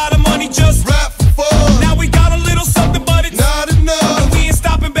make a lot of money, just rap for fun. Now we got a little something, but it's not enough. And we ain't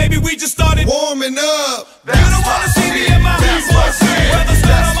stopping, baby, we just started warming up. You don't wanna see me in my weather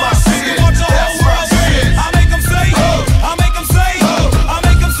stand on my feet, watch the whole world see. I make them say, I make them say, I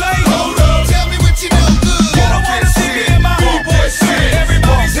make them say, hold up, tell me what you know good. You don't wanna see me in my homeboy shit.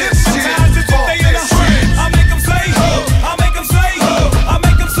 Everybody's hypnotized, it's what they in the I make them say, I make them say, I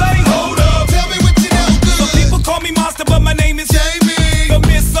make them say, hold up, tell me what you know good. Some people call me Monster, but my name is Jamie. The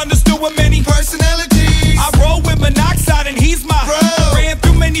misunderstood with many personalities. I roll with monoxide and he's my bro. Ran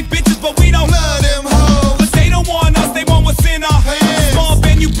through many bitches, but we don't love them hoes. But they don't want us, they want what's in our hands. Small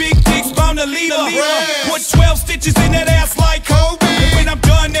venue, big dicks, bound to leave her. Put 12 stitches in that ass like Kobe. And when I'm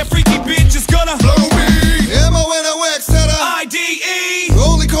done, that freaky bitch is gonna blow me. M-O-N-O-X, I-D-E.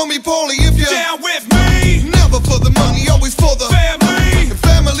 Only call me Paulie if you're down with me. Never for the money, always for the family. And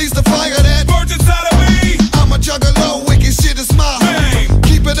family's the fire that burns inside of me. I'm a juggalo, wicked shit is my name.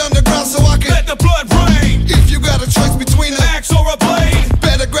 Keep it underground so I can let the blood rain. If you got a choice between an axe or a blade,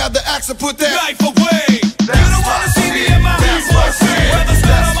 better grab the axe and put that knife away. You don't wanna see me in my weather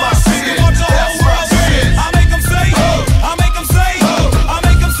stand on my feet, watch the whole world see. I make them say, I make them say, I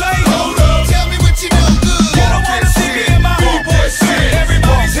make them say, hold up, tell me what you know good. You don't wanna see me in my homeboy shit.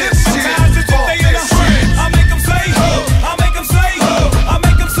 Everybody's hypnotized, it's what they in the I make them say, I make them say, I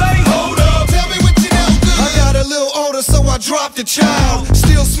make them say, hold up, tell me what you know good. I got a little older, so I dropped a child.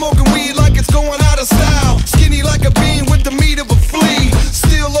 Still smoking weed like it's going out of style. Skinny like a bean with the meat of a flea.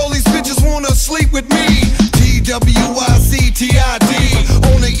 Still all these bitches wanna sleep with me. T-W-I-C-T-I-D.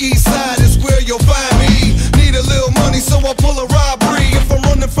 On the east side is where you'll find me. Need a little money, so I pull a robbery. If I'm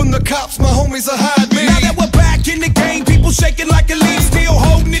running from the cops, my homies will hide me. Now that we're back in the game, people shaking like a leaf. Still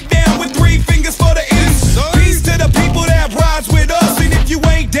holding it down with 3 fingers for the east. Peace to the people that rides with us. And if you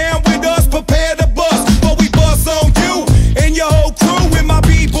ain't down with us, prepare to bust. But we bust on you and your whole crew. In my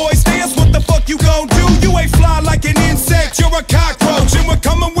B-boy stance, what the fuck you gon' do? You ain't fly like an insect, you're a cockroach. And we're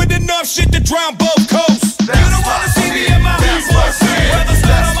coming with enough shit to drown both coasts. You don't wanna see me in my weather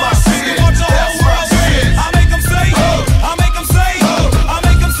stand on my feet, watch the whole world see. I make them say, I make them say, I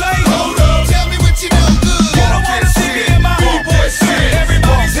make them say, hold up, tell me what you know good. You don't wanna see me in my homeboy shit.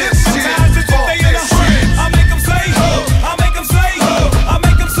 Everybody's hypnotized, it's what they in the I make them say, I make them say, I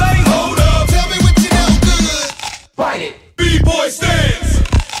make them say, hold up, tell me what you know good. Fight it, B-boy stands.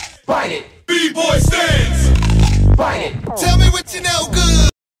 fight it, B-boy stands. fight it. Tell me what you know good.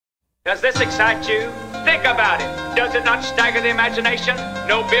 Does this excite you? Think about it. Does it not stagger the imagination?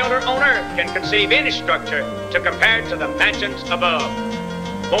 No builder on earth can conceive any structure to compare to the mansions above.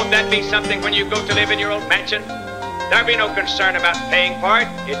 Won't that be something when you go to live in your old mansion? There'll be no concern about paying for it.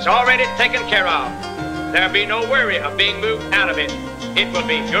 It's already taken care of. There'll be no worry of being moved out of it. It will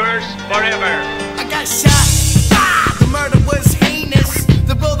be yours forever. I got shot. The murder was heinous.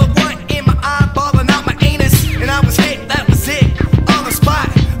 The bullet went in my eyeball and out my anus. And I was hit, that was it. On the spot,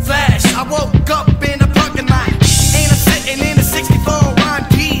 flash. I woke up in a parking lot. And I'm sitting in a 64 Ron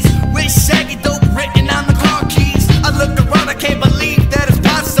Keys with shaggy dope written on the car keys. I look around, I can't believe that it's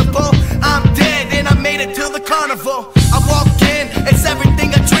possible. I'm dead and I made it to the carnival. I walk in, it's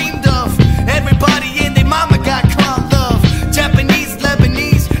everything I dreamed of. Everybody and their mama got clown love. Japanese,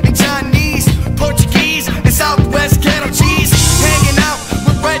 Lebanese, and Chinese, Portuguese, and Southwest ghetto cheese. Hanging out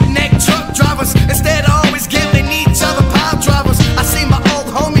with red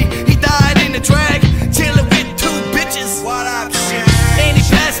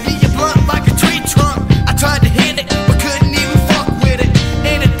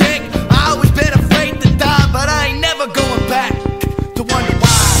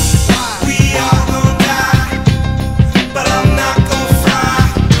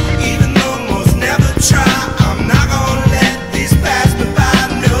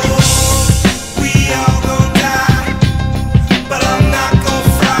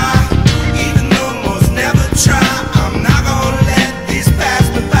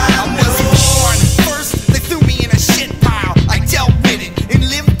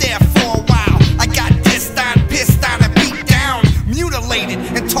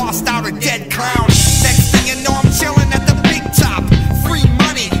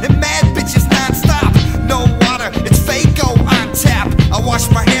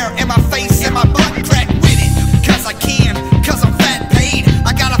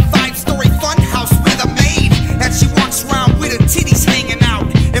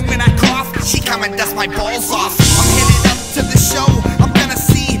come and dust my balls off. I'm headed up to the show. I'm gonna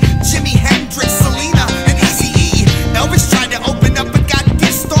see Jimi Hendrix, Selena, and Eazy-E. Elvis tried to open up but got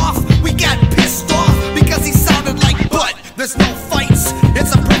dissed off. We got pissed off because he sounded like butt. There's no fights,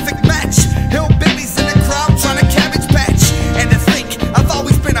 it's a perfect match. Hillbillies in the crowd trying to cabbage patch. And to think, I've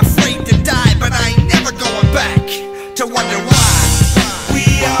always been afraid to die, but I ain't never going back to wonder why. We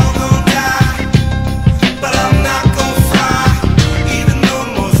all gon' die, but I'm not gon' fry. Even though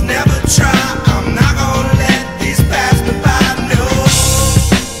most never try, I'm not gon' let these pass me by, no.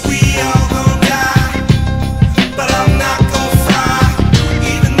 We all gon' die, but I'm not gon' fry.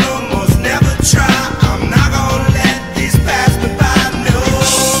 Even though most never try, I'm not gon' let these pass me by, no.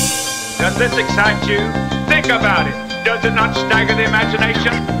 Does this excite you? Think about it. Does it not stagger the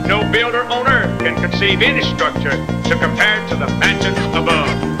imagination? No builder on earth can conceive any structure to compare to the mansions above.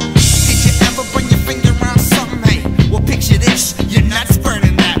 Did you ever bring your finger around something? Hey, well picture this, your nuts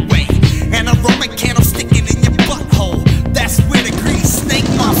burning that way, and a Roman candle sticking in your butthole. That's where the greedy snake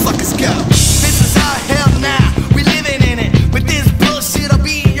motherfuckers go. This is our hell now, we living in it, but this bullshit'll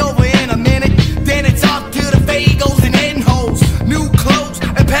be over in a minute. Then it's off to the Vagos and end holes, new clothes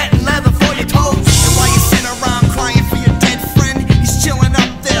and patent leather for your toes. And while you sit around crying for your dead friend, he's chilling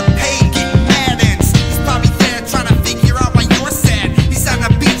up there paid getting mad ends. He's probably there trying to figure out why you're sad. He's on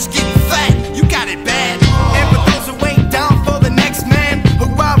the beach getting fat, you got it bad. And for those who ain't down for the next man, who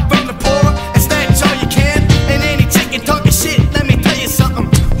out from the poor and snatch all you can. And any chicken talking shit, let me tell you something.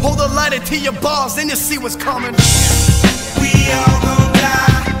 Hold a lighter to your balls, then you'll see what's coming. We all gon'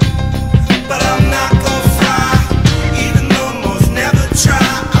 die, but I'm not gon' fry. Even though most never try,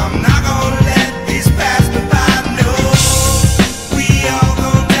 I'm not gon' let these pass me by, no. We all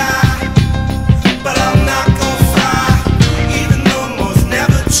gon' die, but I'm not gon' fry. Even though most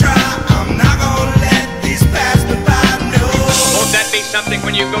never try, I'm not gon' let these pass me by, no. Won't that be something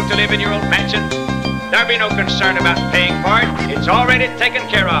when you go to live in your old mansion? There'll be no concern about paying for it. It's already taken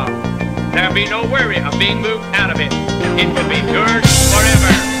care of. There'll be no worry of being moved out of it. It will be yours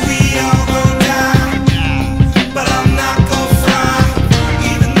forever. We all gon' die, but I'm not gon' fry.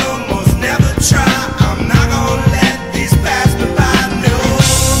 Even though most never try, I'm not gon' let these pass me by, no.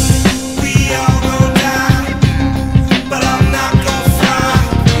 We all gon' die, but I'm not gon' fry.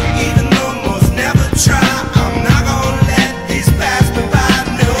 Even though most never try, I'm not gon' let these pass me by,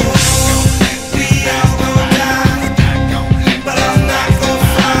 no. We all gon' die, but I'm not gon'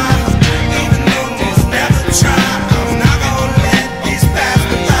 fry. Even though most never try, I'm not gon' let these pass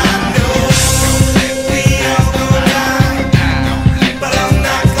me by, no.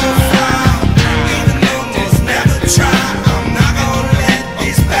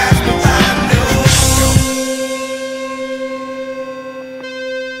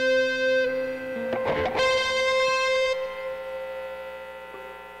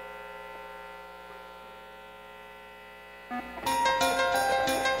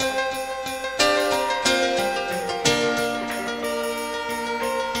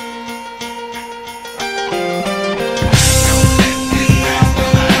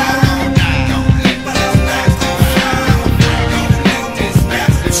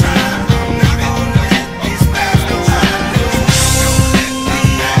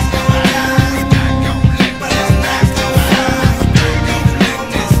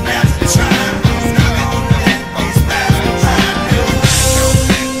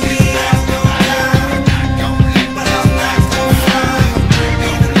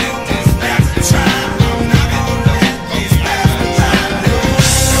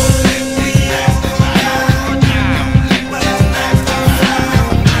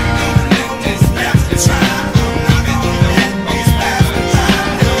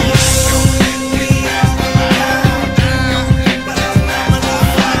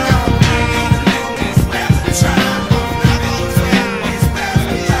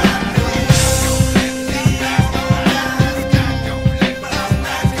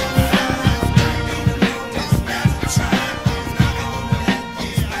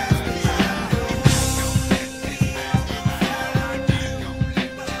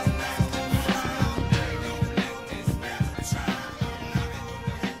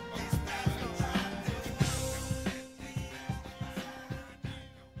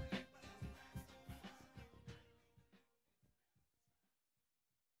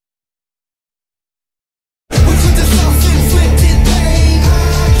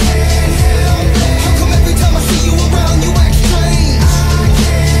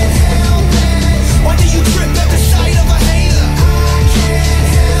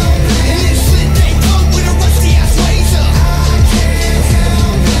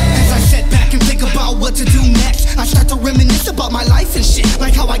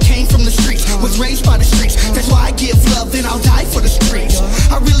 like how I came from the streets, was raised by the streets. That's why I give love and I'll die for the streets.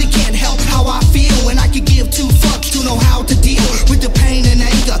 I really can't help how I feel, and I could give two fucks to know how to deal with the pain and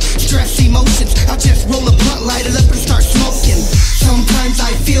anger, stress, emotions. I just roll a blunt, light it up and start smoking. Sometimes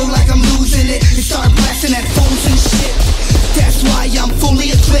I feel like I'm losing it and start blasting at phones and shit. That's why I'm fully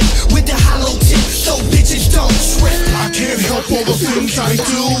equipped with the hollow tip, so bitches don't trip. I can't help all the things I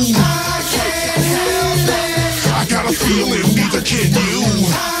do. I can't help it. I got a feeling, neither can you.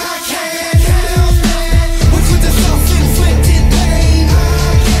 I can't help it. What's with the self-inflicted pain?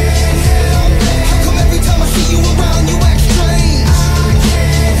 I can't help it. How come every time I see you around you act strange? I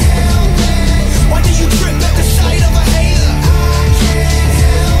can't help it. Why do you trip at the sight of a hater? I can't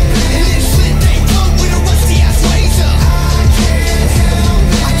help it. And then slit they throat with a rusty ass razor. I can't help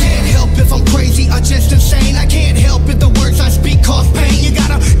it. I can't help if I'm crazy or just insane. I can't help if the words I speak cause pain. You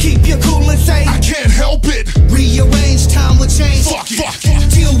gotta keep your cool and sane. I can't help it. Rearrange, time will change. Fuck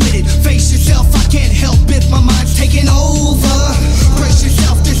it. Deal with it, face yourself. I can't help if my mind's taking over. Brace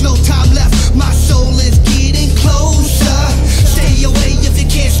yourself, there's no time left. My soul is getting closer. Stay away if you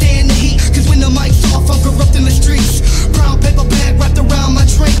can't stand the heat, cause when the mic's off, I'm corrupting the streets. Brown paper bag wrapped around my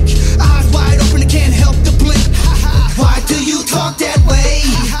drink. Eyes wide open, I can't help to blink. Why do you talk that way?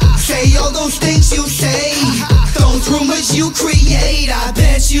 Say all those things you say, those rumors you create. I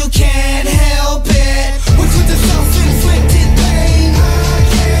bet you can't help it. What's with the self-inflicted pain? I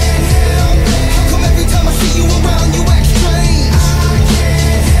can't help it. How come every time I see you around you act strange? I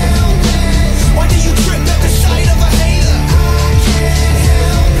can't help it. Why do you trip at the sight of a hater? I can't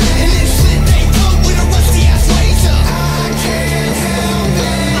help it. And then slit they throat with a rusty ass razor. I can't help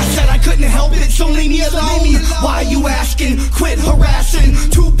it. I said I couldn't help it, so leave me alone. Why you asking? Quit harassing.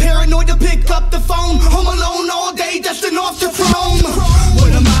 Too paranoid to pick up the phone. Home alone all day, destined off the throne.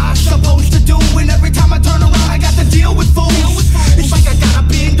 What am I supposed to do when every time I turn around I got to deal with fools? It's like I gotta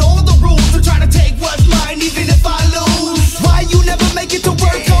bend all the rules to try to take what's mine even if I lose. Why you never make it to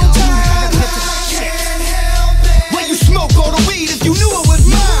work on time? Why you smoke all the weed if you knew it was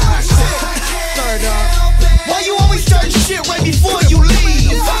mine? Why you always start shit right before you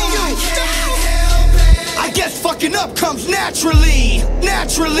leave? I guess fucking up comes naturally.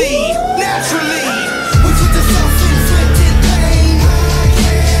 Naturally. What's with the self-inflicted pain? I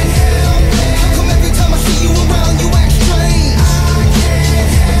can't help it. How come every time I see you around you act strange? I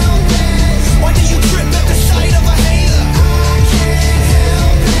can't help it. Why do you trip at the sight of a hater? I can't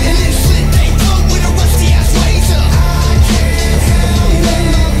help it. And then slit they throat with a rusty ass razor. I can't help it. It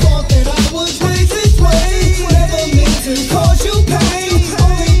ain't my fault that I was raised this way. Never meant to cause you pain.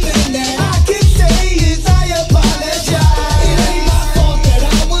 Only thing that I can say is I apologize. It ain't my fault that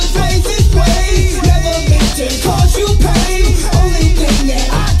I was raised this way. Never meant to cause you pain. Only thing that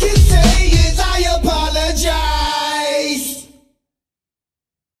I can say is I apologize.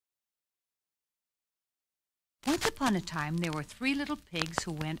 Once upon a time, there were 3 little pigs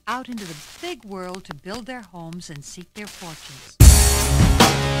who went out into the big world to build their homes and seek their fortunes.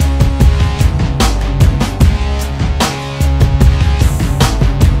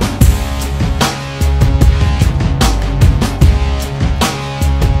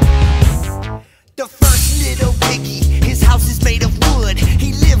 The first little piggy, his house is made of wood.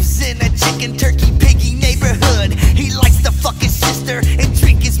 He lives in a chicken turkey piggy neighborhood. He likes to fuck his sister and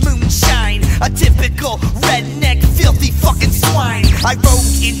drink his moonshine. A typical redneck, filthy fucking swine. I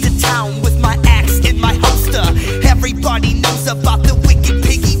rode into town with my axe in my holster. Everybody knows about the wicked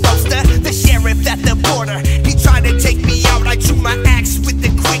piggy roaster. The sheriff at the border, he tried to take me out. I drew my axe with the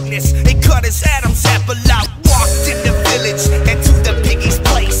quickness and cut his Adam's apple out. Walked in the village and to the piggy's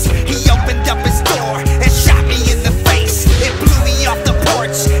place. He opened up his door and shot me in the face. It blew me off the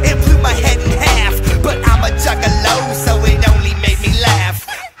porch and blew my head in half. But I'm a juggalo, so it only made me laugh.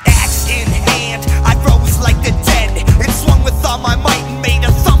 Axe in hand, I rose like the dead and swung with all my might and made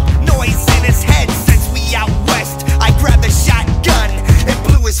a thump noise in his head. Since we out west, I grabbed a shotgun and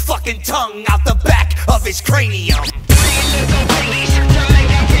blew his fucking tongue out the back of his cranium.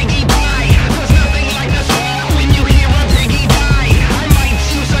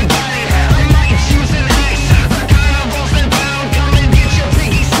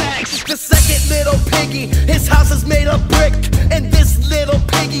 The second little piggy, his house is made of brick, and this little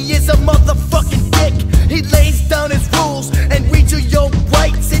piggy is a motherfucking dick. He lays down his rules and reads you your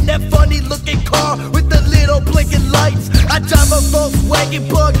rights in that funny looking car with the little blinking lights. I drive a Volkswagen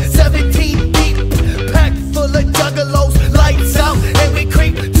Bug 17 deep, packed full of juggalos, lights out, and we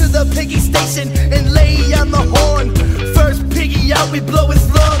creep to the piggy station and lay on the horn. First piggy out, we blow his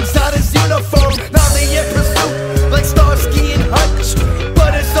lungs out his uniform. Now they in pursuit like Starsky and Hutch,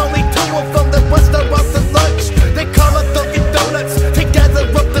 but it's only 2 of them that once they're off the lunch. They call up Dunkin' Donuts, together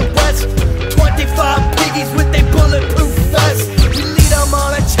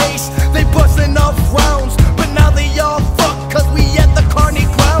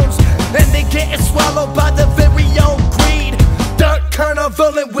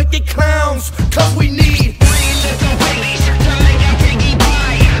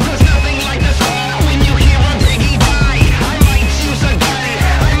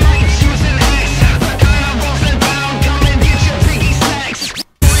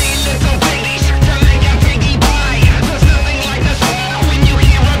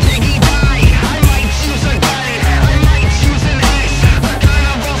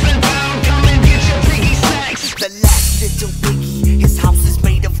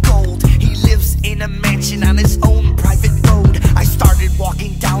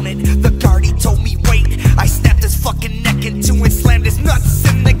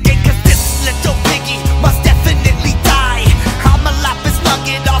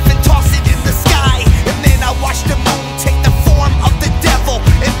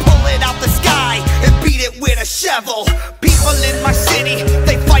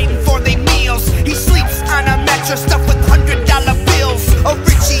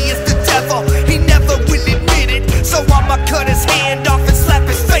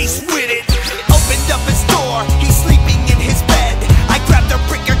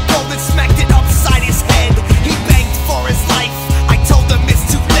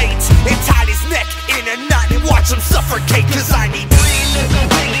suffocate, cause I need 3 little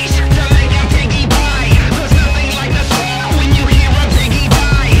piggies to make a piggy pie. There's nothing like the thrill when you hear a piggy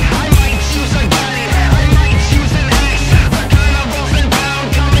die. I might choose a gun, I might choose an axe. The carnival's in town,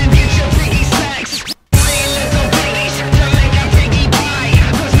 come and get your piggy snacks. 3 little piggies to make a piggy pie.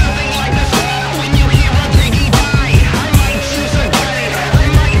 There's nothing like the thrill when you hear a piggy die. I might choose a gun, I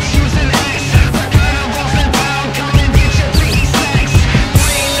might choose an axe. The carnival's in town, come and get your piggy snacks.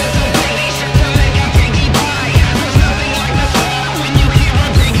 3 little piggies to make a piggy pie. There's nothing like the thrill when you hear a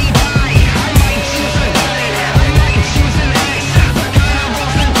piggy die. I might choose a gun, I might choose an axe. The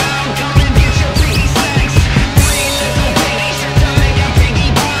carnival's in town, come and get your piggy snacks. 3 little piggies to make a piggy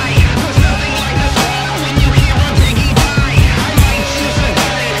pie. There's nothing like the thrill when you hear a piggy die. I might choose a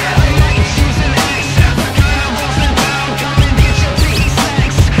gun, I might choose an axe. The carnival's in town, come and get your piggy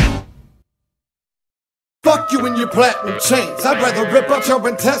snacks. Fuck you and your platinum chains. I'd rather rip out your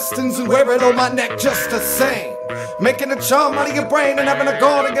intestines and wear it on my neck just the same. Making a charm out of your brain and having a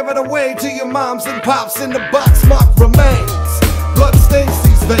goal to give it away to your moms and pops in the box marked remains. Blood stains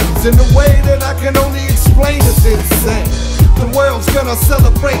these veins in a way that I can only explain is insane. The world's gonna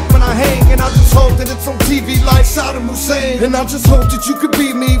celebrate when I hang, and I just hope that it's on TV like Saddam Hussein. And I just hope that you could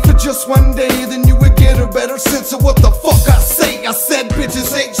be me for just one day, then you would get a better sense of what the fuck I say. I said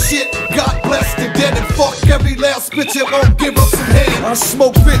bitches ain't shit, God bless the dead, and fuck every last bitch that won't give up some head. I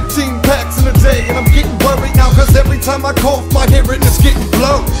smoke 15 packs in a day, and I'm getting worried now, cause every time I cough my hearing is getting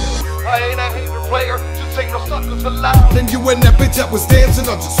blown. I ain't a hater player, just ain't no suckers allowed. And you and that bitch that was dancing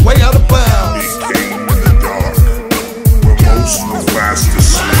are just way out of bounds. It came in the dark, where most were fast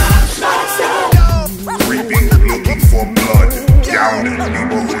asleep, creeping, looking for blood, down in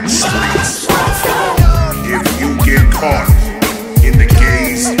neighborhood streets. If you get caught in the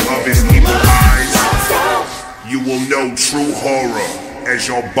gaze of his evil eyes, you will know true horror as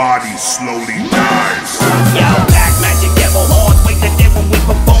your body slowly dies. Yo, black magic devil horns, wait the devil we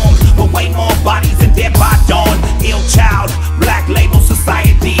perform. But way more bodies than dead by dawn. Ill child, black label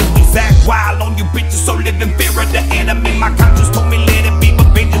society. We act wild on you bitches, so live in fear of the enemy. My conscience told me let it be, but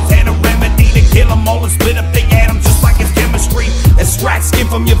vengeance had a remedy to kill them all and split up the atom just like it's chemistry. Extract skin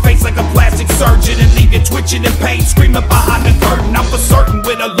from your face like a plastic surgeon and leave you twitching in pain, screaming behind the curtain. I'm for certain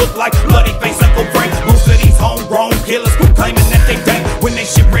with a look like bloody face Uncle Frank. Most of these homegrown killers claiming that they dank when they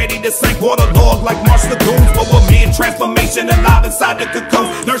shit ready to sink. Waterlogged like Marsh Lagoons, but we're mid transformation alive inside the cocoon,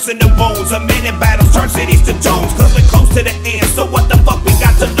 nursing the wounds. A minute battles turn cities to tombs, cause we're close to the end, so what the fuck we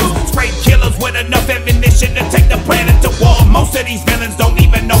got to lose? Straight killers with enough ammunition to take the planet to war. Most of these villains don't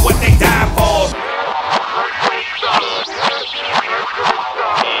even know what they die for.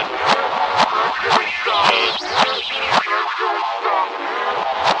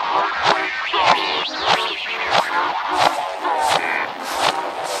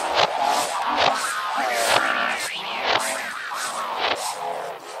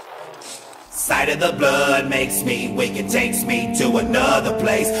 Sight of the blood makes me weak, it takes me to another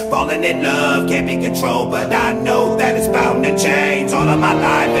place. Falling in love can't be controlled, but I know that it's bound to change. All of my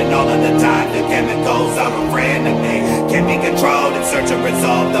life and all of the time, the chemicals are a friend of me. Can't be controlled, in search of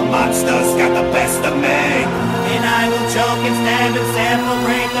resolve, the monster's got the best of me. And I will choke and stab and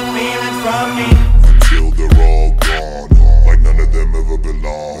separate the feelings from me, until they're all gone, like none of them ever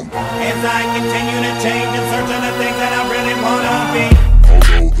belonged. as I continue to change in search of the things that I really wanna be.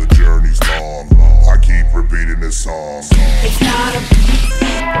 Although the journey's long, I keep repeating this song. It's not a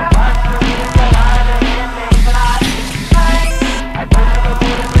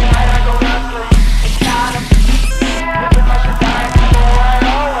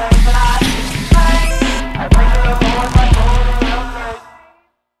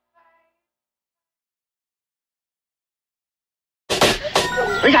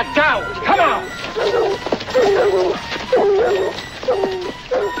We got down! Come on!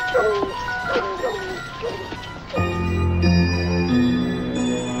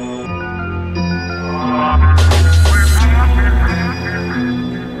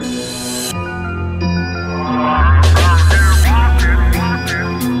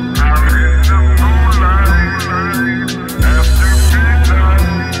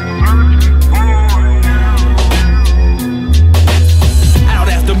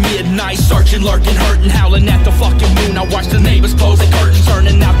 Searching, lurking, hurting, howling at the fucking moon. I watch the neighbors close the curtains,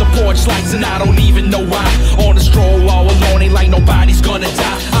 turning out the porch lights, and I don't even know why. On a stroll all alone, ain't like nobody's gonna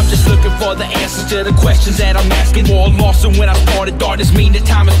die. I'm just looking for the answers to the questions that I'm asking. More lost than when I started. Darkness mean that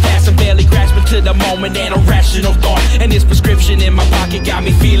time is passing, barely grasping to the moment and a rational thought. And this prescription in my pocket got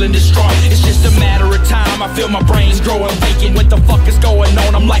me feeling distraught. It's just a matter of time. I feel my brain's growing vacant. What the fuck is going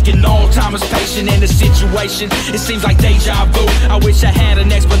on? I'm like an old-timer's patient in a situation. It seems like deja vu. I wish I had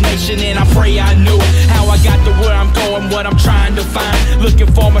an explanation, and I pray I knew how I got to where I'm going. knowing what I'm trying to find.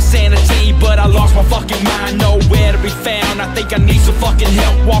 Looking for my sanity, but I lost my fucking mind. Nowhere to be found, I think I need some fucking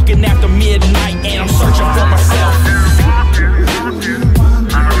help. Walking after midnight and I'm searching for myself.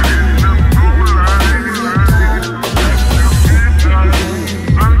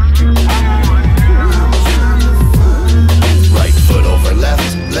 Right foot over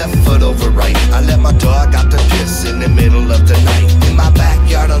left, left foot over right. I let my dog out to piss in the middle of the night. In my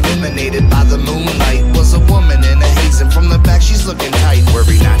backyard, illuminated by the moonlight, was a woman in a haze, and from the back she's looking tight.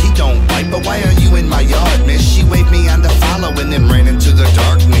 Worry not, he don't bite, but why are you in my yard, miss? She waved me on to follow and then ran into the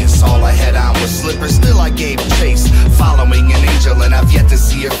darkness. All I had on was slippers, still I gave chase, following an angel, and I've yet to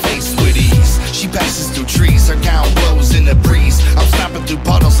see her face with ease. She passes through trees, her gown blows in the breeze. I'm stomping through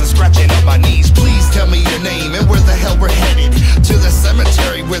puddles and scratching up my knees. Please tell me your name and where the hell we're headed. To the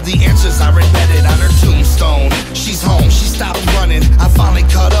cemetery where the answers are embedded on her tombstone. She's home, she stopped running. I finally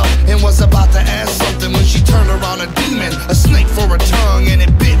caught up and was about to ask something when she turned around a demon, a snake for a tongue, and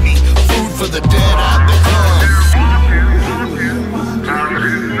it bit me. Food for the dead I've become.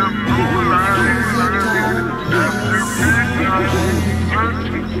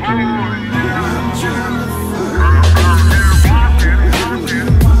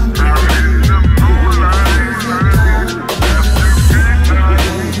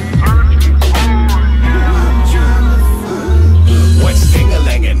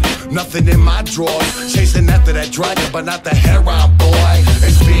 Nothing in my drawers, chasing after that dragon, but not the heroin boy.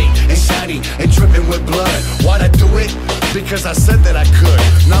 It's big and shiny and dripping with blood. Why'd I do it? Because I said that I could.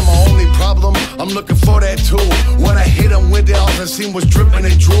 Now my only problem, I'm looking for that tool. When I hit him with it, all I seen was dripping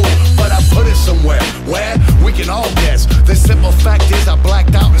and drool. But I put it somewhere, where? We can all guess. The simple fact is I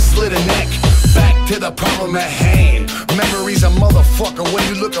blacked out and slit a neck. Back to the problem at hand. Memories a motherfucker when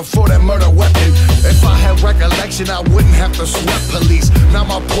you looking for that murder weapon. If I had recollection, I wouldn't have to sweat police. Now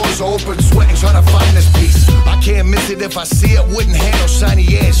my pores are open, sweating, trying to find this piece. I can't miss it if I see it, wouldn't handle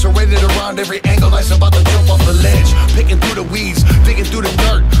shiny edge. Surrounded around every angle, like I'm about to jump off the ledge. Picking through the weeds, digging through the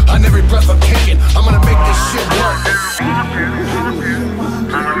dirt. On every breath I'm taking, I'm gonna make this shit work.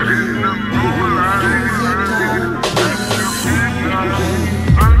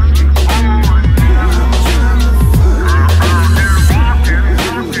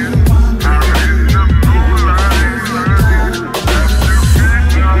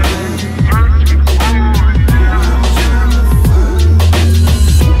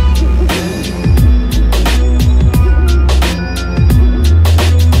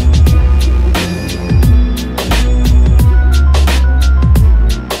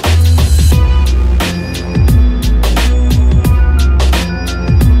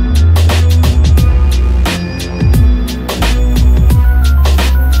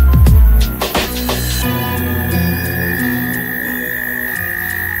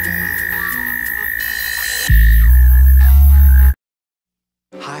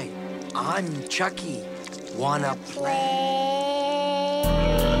 Chucky, wanna play?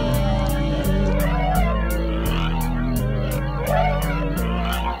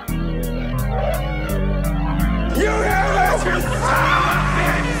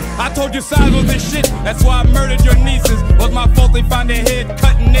 I told you size was this shit, that's why I murdered your nieces. Was my fault they found their head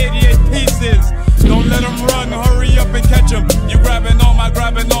cut in 88 pieces. Don't let them run, hurry up and catch them. You grabbing on,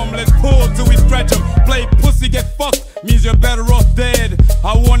 let's pull till we stretch them. Play pussy, get fucked, means you're better off dead.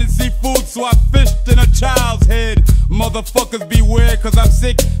 I wanted seafood, so I fished in a child's head. Motherfuckers beware, cause I'm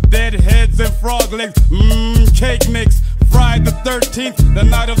sick. Dead heads and frog legs, cake mix. Friday the 13th, the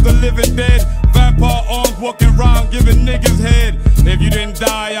night of the living dead. Vampire arms walking around giving niggas head. If you didn't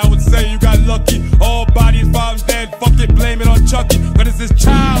die, I would say you got lucky. All bodies found dead, fuck it, blame it on Chucky. Cause this is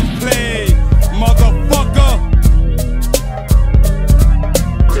child's play, motherfucker.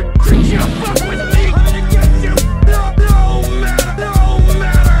 You fuck with me, I'm gonna get you. No matter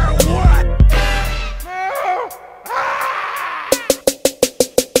what.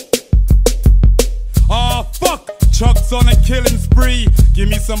 Oh fuck, Chuck's on a killing spree. Give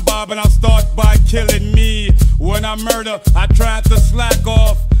me some bob and I'll start by killing me. When I murder, I try to slack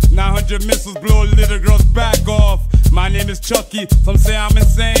off. 900 missiles blow a little girl's back off. My name is Chucky, some say I'm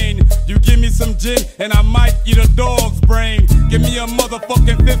insane. You give me some gin and I might eat a dog's brain. Give me a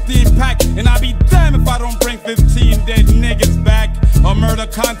motherfucking 15 pack and I'll be damned if I don't bring 15 dead niggas back. A murder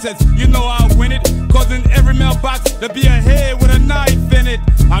contest, you know I'll win it. Cause in every mailbox there'll be a head with a knife in it.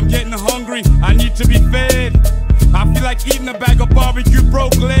 I'm getting hungry, I need to be fed. I feel like eating a bag of barbecue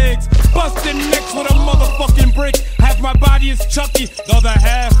broke legs. Busting necks with a motherfucking brick. Half my body is Chucky, the other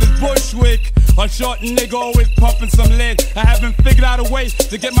half is Bushwick. A short nigga always pumping some lead. I haven't figured out a way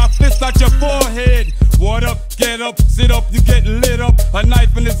to get my fist out your forehead. What up, get up, sit up, you get lit up. A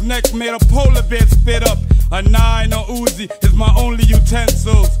knife in his neck made a polar bear spit up. A 9 or Uzi is my only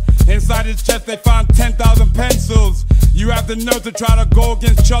utensils. Inside his chest they found 10,000 pencils. You have the nerve to try to go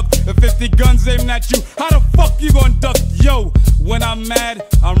against Chuck with 50 guns aiming at you. How the fuck you gonna duck? Yo, when I'm mad,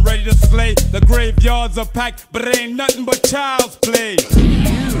 I'm ready to slay. The graveyards are packed, but it ain't nothing but child's play. You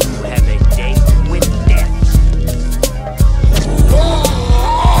have a date with death.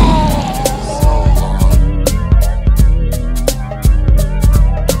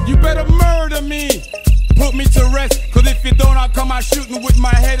 You better murder me, put me to rest. Cause if you don't, I'll come out shooting with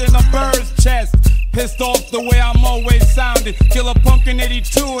my head in a bird's chest. Pissed off the way I'm always sounding. Kill a punk in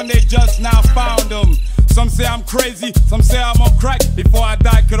 82 and they just now found him. Some say I'm crazy, some say I'm on crack. Before I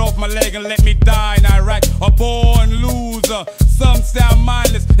die, cut off my leg and let me die in Iraq. A born loser, some say I'm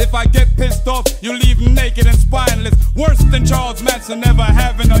mindless. If I get pissed off, you leave naked and spineless. Worse than Charles Manson, never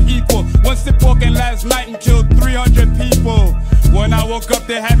having an equal. One sip walking last night and killed 300 people. When I woke up,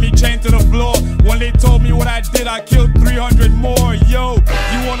 they had me chained to the floor. When they told me what I did, I killed 300 more. Yo,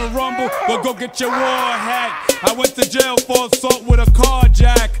 you wanna rumble? Well, go get your war hat. I went to jail for assault with a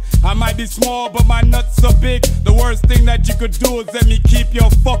carjack. I might be small, but my nuts are big. The worst thing that you could do is let me keep your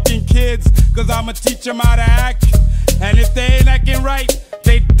fucking kids. Cause I'ma teach them how to act. And if they ain't acting right,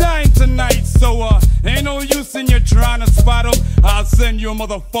 they dying tonight. So ain't no use in you trying to spot them. I'll send you a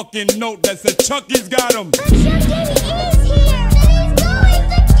motherfucking note that says Chucky's got him. Chucky is here!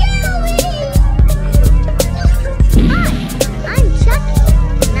 Hi, I'm Chucky,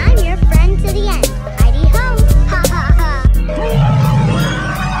 and I'm your friend to the end. Heidi ho! Ha ha ha!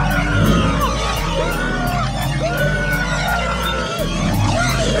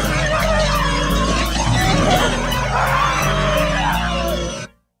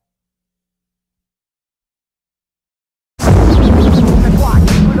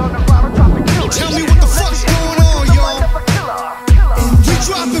 Tell me what the fuck's going on, y'all. We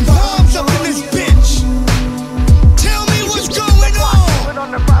dropping bombs up in this bitch. Tell me what's going on.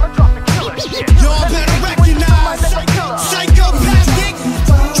 Y'all better recognize psychopathic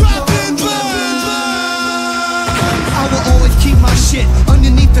dropping bombs. I will always keep my shit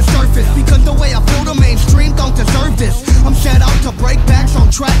underneath the surface because the way I feel the mainstream don't deserve this. I'm set out to break backs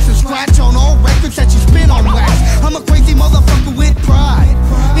on tracks and scratch on all records that you spin on wax. I'm a crazy motherfucker with pride,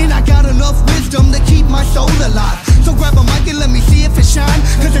 and I got enough wisdom to keep my soul alive. So grab a mic and let me see if it shine,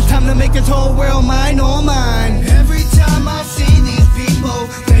 cause it's time to make this whole world mine, all mine. Every time I see these people,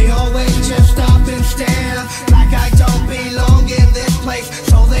 they always just stop and stare, like I don't belong in this place.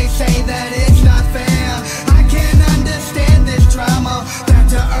 So they say that it's not fair. I can't understand this drama that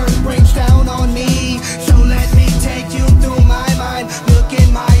the earth brings down on me. So let me take you through my mind. Look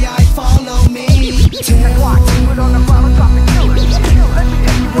in my eyes, follow me. On the bottom, drop the killer. Let me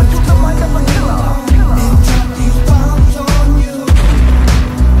take you into the mind of a killer. And drop these bombs on you.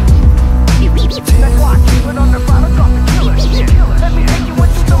 That's why I keep it on the bottom, drop the killer. Let me take you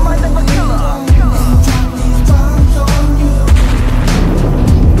into the mind of a killer. And drop these bombs on you.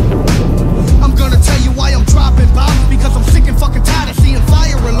 I'm gonna tell you why I'm dropping bombs, because I'm sick and fucking tired of seeing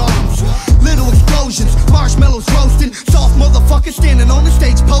fire alarms. Little explosions, marshmallows roasting, soft motherfuckers standing on the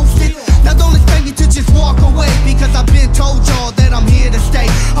stage posted. Now don't expect me to just walk away, because I've been told y'all that I'm here to stay.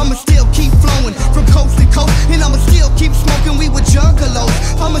 I'ma still keep flowing from coast to coast, and I'ma still keep smoking weed with juggalos.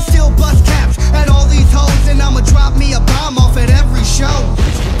 I'ma still bust caps at all these hoes, and I'ma drop me a bomb off at every show.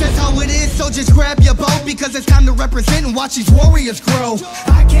 That's how it is, so just grab your boat, because it's time to represent and watch these warriors grow.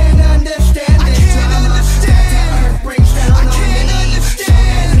 I can't understand this drama that the earth brings down on me. So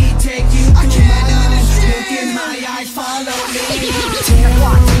let me take you through my eyes. Look in my eyes, follow me.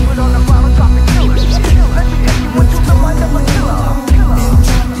 On the bottom, drop the killer. Let me take you into the mind of a killer. And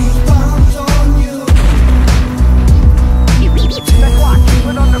drop these bombs on you. That's why I keep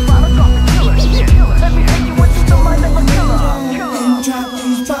it on the bottom, drop the killer. Let me take you into the mind of a killer. And drop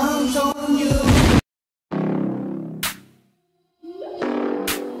these bombs on you.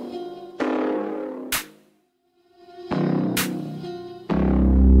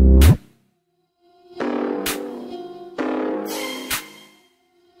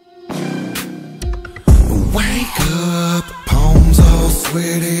 Wake up, palms all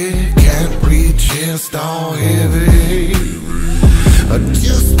sweaty, can't breathe, chest all heavy. I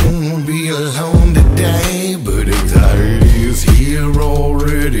just won't be alone today, but anxiety is here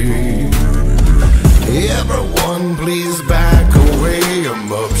already. Everyone please back away,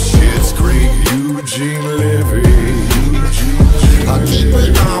 I'm up shit's creek, Eugene Levy. I keep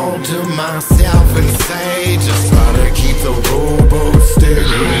it all to myself and say, just try to keep the rowboat steady.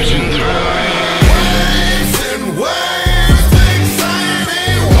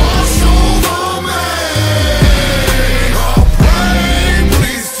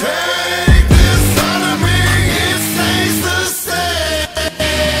 Please take this out of me.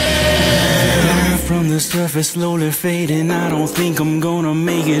 breath is slowly fading. I don't think I'm gonna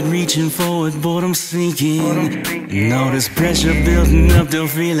make it, reaching forward, but I'm sinking. And all this pressure building up the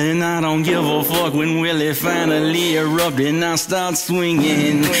feeling I don't give a fuck. When will it finally erupt and I start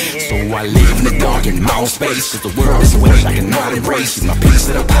swinging? So I live in the dark in my own space, cause the world is a weight I cannot embrace. It's my piece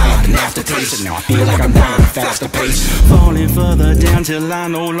of the pie, an aftertaste, and now I feel like I'm dying faster pace. Falling further down till I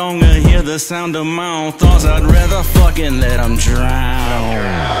no longer hear the sound of my own thoughts. I'd rather fucking let them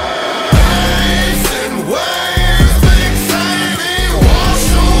drown.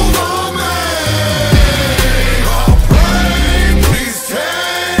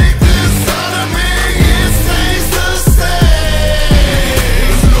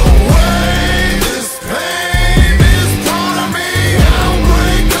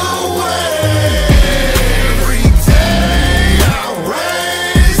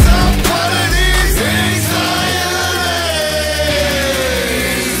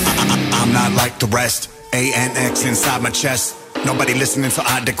 The rest, ANX inside my chest. Nobody listening, so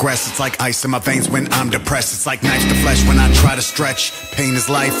I digress. It's like ice in my veins when I'm depressed. It's like knife to flesh when I try to stretch. Pain is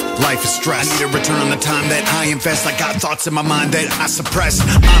life, life is stress. I need a return on the time that I invest. I got thoughts in my mind that I suppress.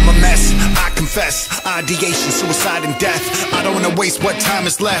 I'm a mess, I confess. Ideation, suicide, and death. I don't wanna waste what time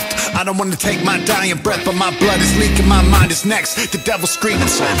is left. I don't wanna take my dying breath, but my blood is leaking, my mind is next. The devil screaming,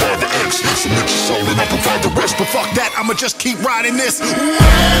 soul by the X. So mix your soul and I'll provide the rest. But fuck that, I'ma just keep riding this.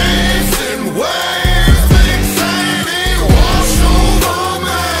 Waves and waves.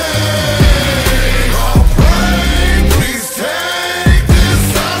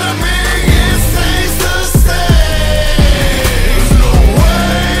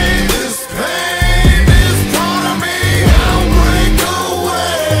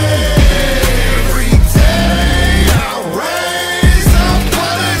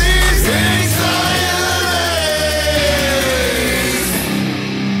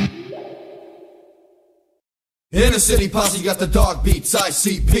 Inner City Posse got the dog beats,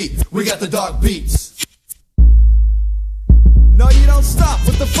 ICP, we got the dog beats. No, you don't stop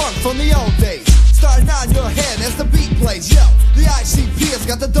with the funk from the old days. Starting out in your head as the beat plays. Yo, the ICP has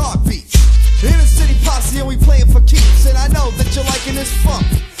got the dog beats. Inner City Posse and we playing for keeps. And I know that you're liking this funk,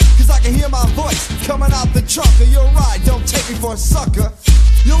 cause I can hear my voice coming out the trunk of your ride. Don't take me for a sucker.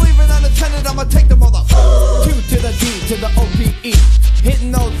 You'll leave it unattended, I'ma take the mother. Q to the D to the OPE.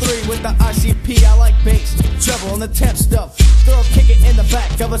 Hitting 03 with the ICP, I like bass, treble and the temp stuff. Throw a kick it in the back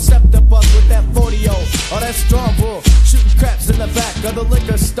of a scepter bus with that 40-0. Oh, that strong bull, shooting craps in the back of the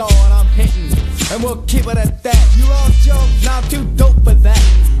liquor store. And I'm hitting, and we'll keep it at that. You all joke, now I'm too dope for that.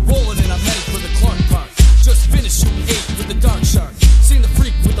 Rolling and I'm headed for the Clark Park. Just finished shooting 8 with the Dark Shark. Seen the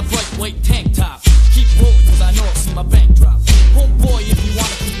freak with the bright white tank top. Keep rolling cause I know I'll see my bank drop. Homeboy, if you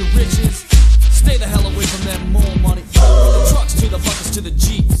wanna keep your riches, stay the hell away from that more money. From the trucks to the buckets to the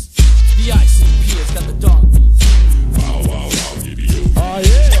Jeeps, the ICP has got the dog beats. Bow, wow, wow, give you. Oh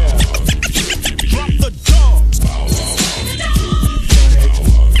yeah. Drop the dog. Bow, wow, wow,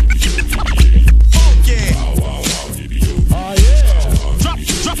 oh yeah. Bow, wow, wow, give you. Oh yeah. Drop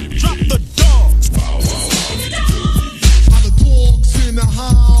the dog. Bow, wow, wow. All the dogs in the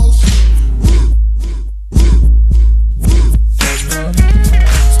house.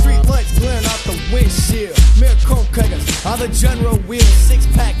 Street lights glaring out the windshield. Mere cold crackers on the general wheel.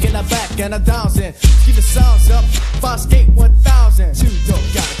 6-pack in the back and a thousand. Keep the sounds up. 5 skate 1000. Too dope,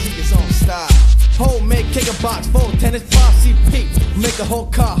 gotta keep his own style. Homemade kicker box, full tennis, posse peak. Make the whole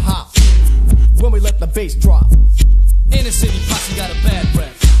car hop when we let the bass drop. Inner City Posse got a bad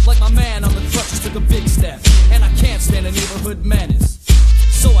rep. Like my man on the truck just took a big step. And I can't stand a neighborhood menace,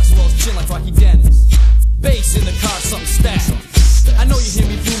 so I swells chin like Rocky Dennis. Bass in the car, something stacked. I know you hear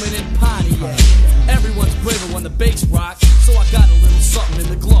me booming in Pontiac. Everyone's braver when the bass rock, so I got a little something in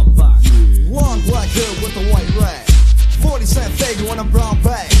the glove box. Long black hood with a white rag. 40-cent faggot on a brown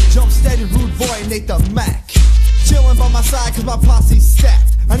bag. Jump steady, rude boy, Nate the Mac. Chillin' by my side cause my posse's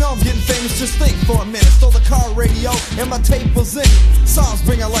stacked. I know I'm getting famous, just think for a minute. Stole the car radio and my tape was in it. Songs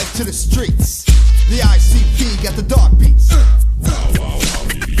bringing life to the streets. The ICP got the dog beats. Oh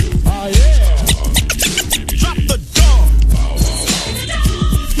yeah. Drop the dog.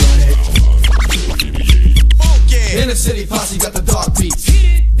 Inner City Posse got the dog beats.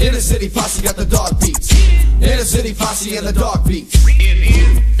 Inner City Posse got the dog beats. Inner City Posse and the dog beats.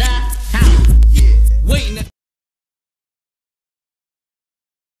 In the house. Yeah. Waiting at